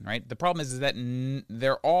imagine, right? The problem is that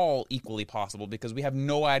they're all equally possible because we have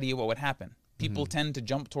no idea what would happen. People tend to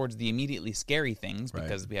jump towards the immediately scary things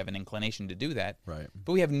because we have an inclination to do that. Right.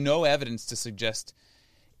 But we have no evidence to suggest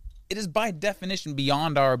it is by definition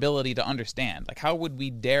beyond our ability to understand. Like, how would we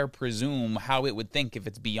dare presume how it would think if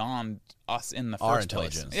it's beyond us in the first Our place?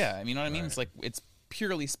 intelligence. Yeah, I mean, you know what I mean? It's like it's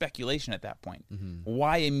purely speculation at that point.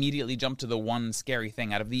 Why immediately jump to the one scary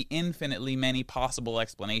thing out of the infinitely many possible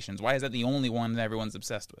explanations? Why is that the only one that everyone's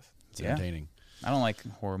obsessed with? It's entertaining. I don't like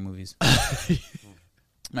horror movies.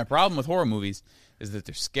 My problem with horror movies is that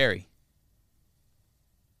they're scary.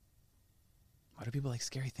 Why do people like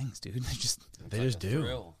scary things, dude? They just do.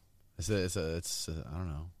 Thrill. It's I don't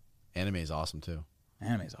know. Anime is awesome too.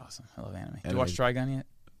 Anime's awesome. I love anime. Did you watch Trigun yet?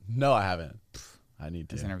 No, I haven't. I need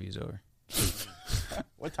to. This interview's over.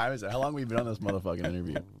 What time is it? How long have we been on this motherfucking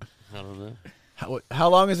interview? I don't know. How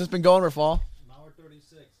long has this been going, Rafal? An hour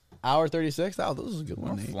 36. Hour 36? Oh, this is a good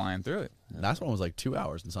one, We're Nate. flying through it. Last one was like 2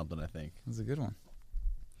 hours and something, I think. It was a good one.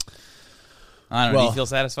 I don't know. Do Well, you feel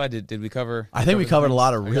satisfied? Did we cover? I think we covered a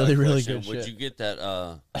lot of I got really, a really question. good Would shit. you get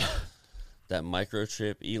that that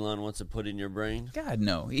microchip Elon wants to put in your brain? God,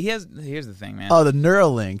 no. Here's the thing, man. Oh, the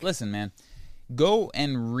Neuralink. Listen, man. Go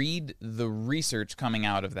and read the research coming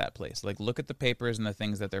out of that place. Like, look at the papers and the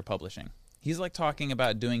things that they're publishing. He's like talking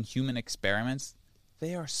about doing human experiments.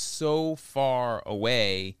 They are so far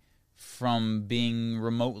away from being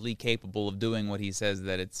remotely capable of doing what he says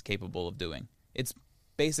that it's capable of doing. It's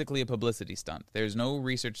basically a publicity stunt. There's no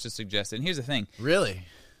research to suggest it. And here's the thing. Really?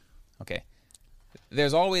 Okay.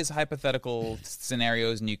 There's always hypothetical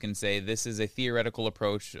scenarios, and you can say this is a theoretical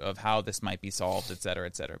approach of how this might be solved, et cetera,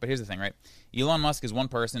 et cetera. But here's the thing, right? Elon Musk is one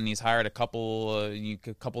person, and he's hired a couple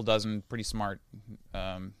dozen pretty smart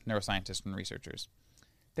neuroscientists and researchers.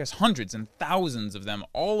 There's hundreds and thousands of them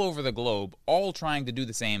all over the globe, all trying to do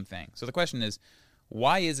the same thing. So the question is,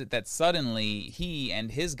 why is it that suddenly he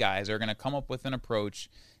and his guys are going to come up with an approach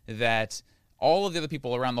that all of the other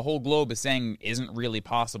people around the whole globe is saying isn't really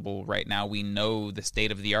possible right now? We know the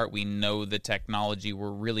state of the art. We know the technology.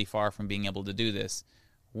 We're really far from being able to do this.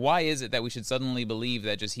 Why is it that we should suddenly believe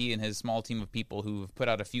that just he and his small team of people who have put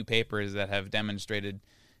out a few papers that have demonstrated,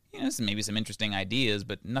 maybe some interesting ideas,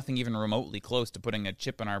 but nothing even remotely close to putting a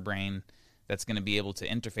chip in our brain that's going to be able to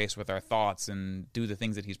interface with our thoughts and do the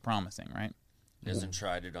things that he's promising, right? He hasn't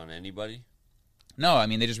tried it on anybody? No, I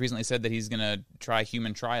mean, they just recently said that he's going to try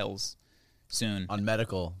human trials soon. on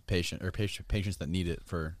medical patients that need it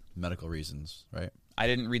for medical reasons, right? I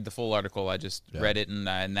didn't read the full article. I just read it, and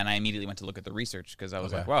then I immediately went to look at the research because I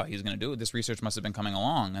was like, wow, he's going to do it. This research must have been coming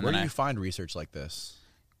along. And Where then do you find research like this?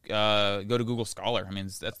 go to Google Scholar. I mean,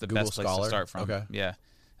 that's the Google best place Scholar? to start from. Okay. Yeah,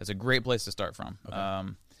 that's a great place to start from.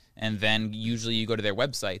 And then usually you go to their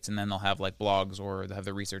websites, and then they'll have like blogs, or they have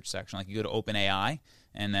the research section. Like you go to OpenAI,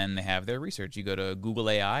 and then they have their research. You go to Google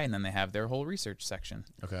AI, and then they have their whole research section.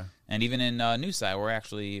 Okay. And even in Newsci, we're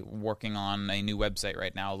actually working on a new website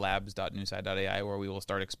right now, labs.newsci.ai, where we will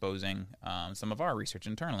start exposing some of our research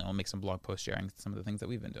internally. We'll make some blog posts sharing some of the things that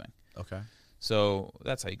we've been doing. Okay. So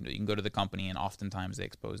that's how you can do it. You can go to the company, and oftentimes they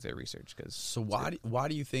expose their research. So why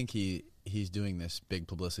do you think he's doing this big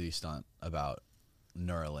publicity stunt about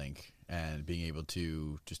Neuralink and being able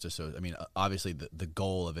to just associate? I mean, obviously the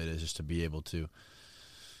goal of it is just to be able to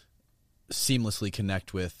seamlessly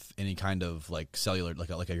connect with any kind of like cellular,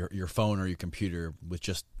 like your phone or your computer with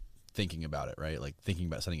just thinking about it, right? Like thinking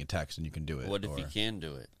about sending a text and you can do it. What if you can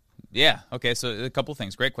do it? Yeah. Okay. So a couple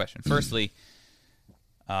things. Great question. Firstly,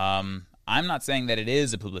 I'm not saying that it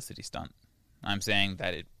is a publicity stunt. I'm saying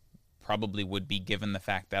that it probably would be, given the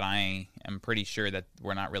fact that I am pretty sure that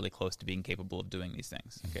we're not really close to being capable of doing these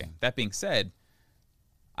things. Okay. That being said,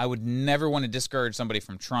 I would never want to discourage somebody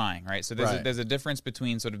from trying, right? So there's a difference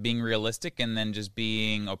between sort of being realistic and then just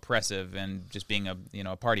being oppressive and just being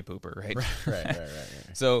a party pooper, right? Right.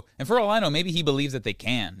 So, and for all I know, maybe he believes that they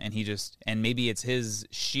can, and maybe it's his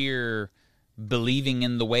sheer believing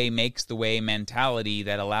in the way makes the way mentality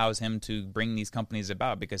that allows him to bring these companies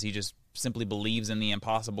about, because he just simply believes in the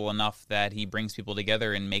impossible enough that he brings people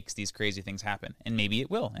together and makes these crazy things happen. And maybe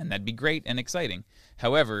it will, and that'd be great and exciting.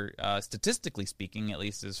 However, statistically speaking, at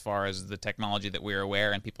least as far as the technology that we're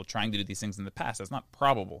aware and people trying to do these things in the past, that's not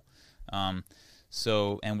probable.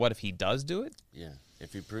 So, and what if he does do it? Yeah.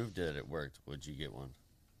 If you proved that it worked, would you get one?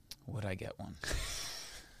 Would I get one?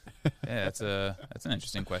 Yeah, that's an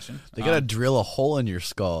interesting question. They gotta drill a hole in your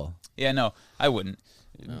skull. Yeah, no, I wouldn't.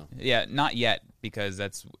 No. Yeah, not yet, because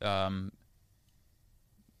that's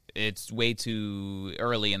it's way too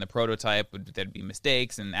early in the prototype. There'd be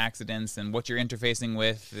mistakes and accidents, and what you're interfacing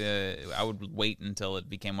with. I would wait until it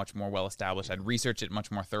became much more well established. I'd research it much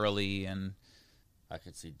more thoroughly, and I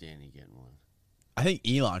could see Danny getting one. I think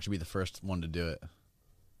Elon should be the first one to do it.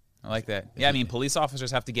 I like that. Yeah, I mean, police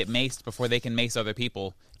officers have to get maced before they can mace other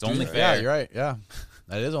people. It's only fair. Yeah, you're right. Yeah,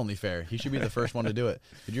 that is only fair. He should be the first one to do it.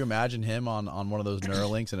 Could you imagine him on one of those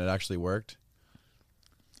Neuralinks and it actually worked?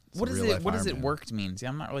 What does it worked mean? See,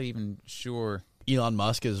 I'm not really even sure. Elon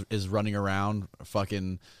Musk is running around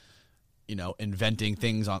fucking, inventing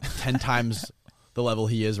things on 10 times the level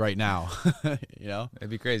he is right now.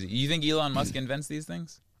 It'd be crazy. You think Elon Musk invents these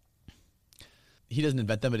things? He doesn't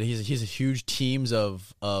invent them, but he's a huge teams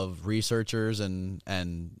of researchers and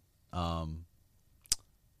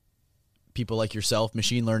people like yourself,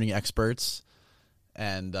 machine learning experts,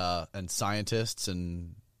 and scientists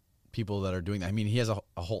and people that are doing that. I mean, he has a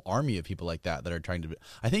whole army of people like that are trying to.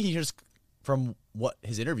 I think he just, from what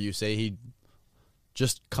his interviews say, he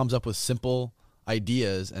just comes up with simple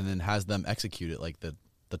ideas and then has them execute it, like the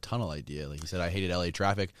tunnel idea. Like he said, I hated LA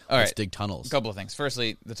traffic. Let's dig tunnels. A couple of things.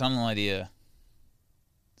 Firstly, the tunnel idea.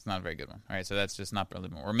 It's not a very good one. All right, so that's just not really,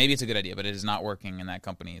 or maybe it's a good idea, but it is not working in that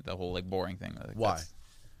company. The whole boring thing.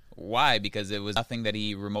 Why? Because it was nothing that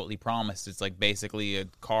he remotely promised. It's like basically a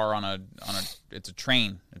car on a. It's a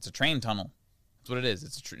train. It's a train tunnel. That's what it is.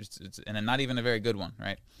 It's and not even a very good one,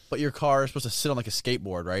 right? But your car is supposed to sit on like a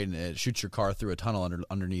skateboard, right? And it shoots your car through a tunnel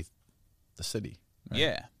underneath the city. Right?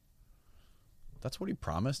 Yeah. That's what he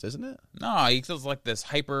promised, isn't it? No, he feels like this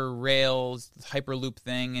hyperloop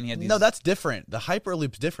thing, and he had these. No, that's different. The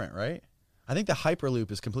hyperloop's different, right? I think the hyperloop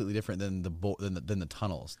is completely different than the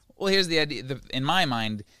tunnels. Well, here's the idea. In my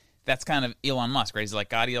mind, that's kind of Elon Musk, right? He's like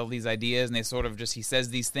got all these ideas, and they sort of he says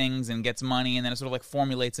these things and gets money, and then it sort of like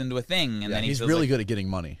formulates into a thing. And then he's really good at getting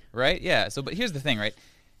money, right? Yeah. So, but here's the thing, right?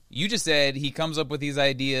 You just said he comes up with these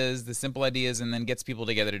ideas, the simple ideas, and then gets people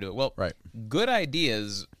together to do it. Well, right. Good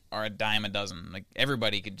ideas are a dime a dozen. Like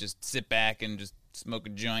everybody could just sit back and just smoke a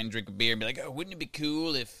joint, drink a beer, and be like, "Oh, wouldn't it be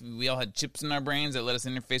cool if we all had chips in our brains that let us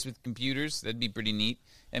interface with computers? That'd be pretty neat."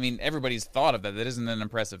 I mean, everybody's thought of that. That isn't an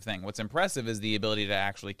impressive thing. What's impressive is the ability to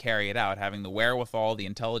actually carry it out, having the wherewithal, the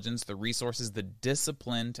intelligence, the resources, the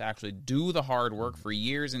discipline to actually do the hard work for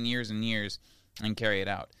years and years and years and carry it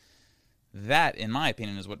out. That, in my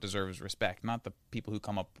opinion, is what deserves respect, not the people who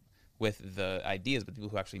come up with the ideas, but the people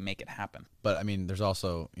who actually make it happen. But I mean, there's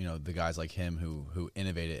also the guys like him who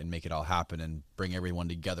innovate it and make it all happen and bring everyone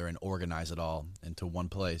together and organize it all into one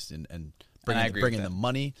place and bring in the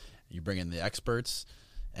money, you bring in the experts,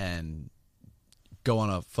 and go on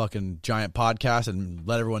a fucking giant podcast and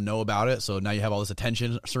let everyone know about it. So now you have all this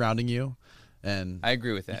attention surrounding you, and I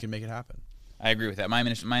agree with you that. can make it happen. I agree with that. My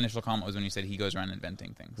initial comment was when you said he goes around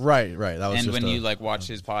inventing things. Right. That was. And just when you like watch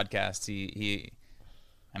his podcast,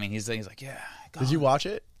 he's like, yeah. Did you watch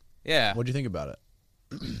it? Yeah. What do you think about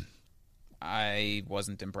it? I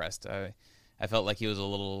wasn't impressed. I felt like he was a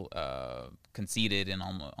little conceited and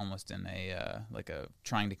almost in a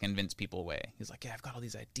trying to convince people way. He's like, yeah, I've got all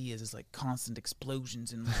these ideas. It's like constant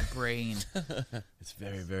explosions in my brain. It's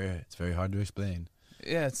very hard to explain.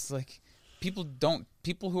 Yeah, it's like people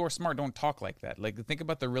who are smart don't talk like that. Like, think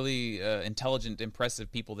about the really intelligent,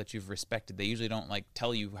 impressive people that you've respected. They usually don't like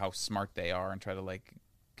tell you how smart they are and try to like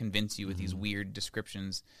convince you with these weird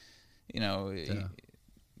descriptions. You know, yeah.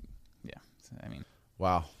 I mean,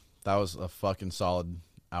 wow, that was a fucking solid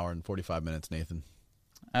hour and 45 minutes, Nathan.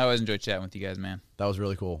 I always enjoy chatting with you guys, man. That was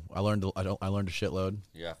really cool. I learned a shitload.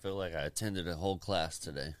 Yeah, I feel like I attended a whole class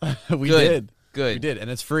today. We Good. did,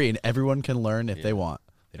 and it's free, and everyone can learn if they want.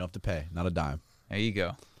 They don't have to pay, not a dime. There you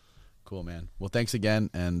go. Cool, man. Well, thanks again,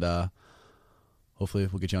 and hopefully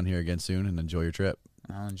we'll get you on here again soon and enjoy your trip.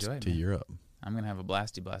 I'll enjoy it, to man. Europe. I'm going to have a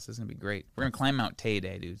blasty blast. This is going to be great. We're going to climb Mount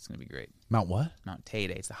Teide, dude. It's going to be great. Mount what? Mount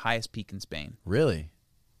Teide. It's the highest peak in Spain. Really?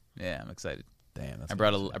 Yeah, I'm excited. Damn, that's I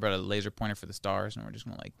brought a laser pointer for the stars, and we're just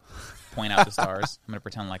going to like point out the stars. I'm going to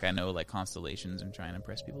pretend like I know like constellations and try and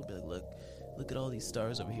impress people. Be like, look at all these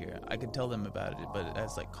stars over here. I could tell them about it, but it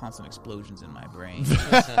has like constant explosions in my brain.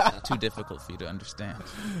 It's too difficult for you to understand.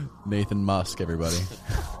 Nathan Musk, everybody.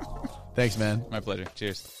 Thanks, man. My pleasure.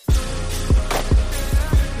 Cheers.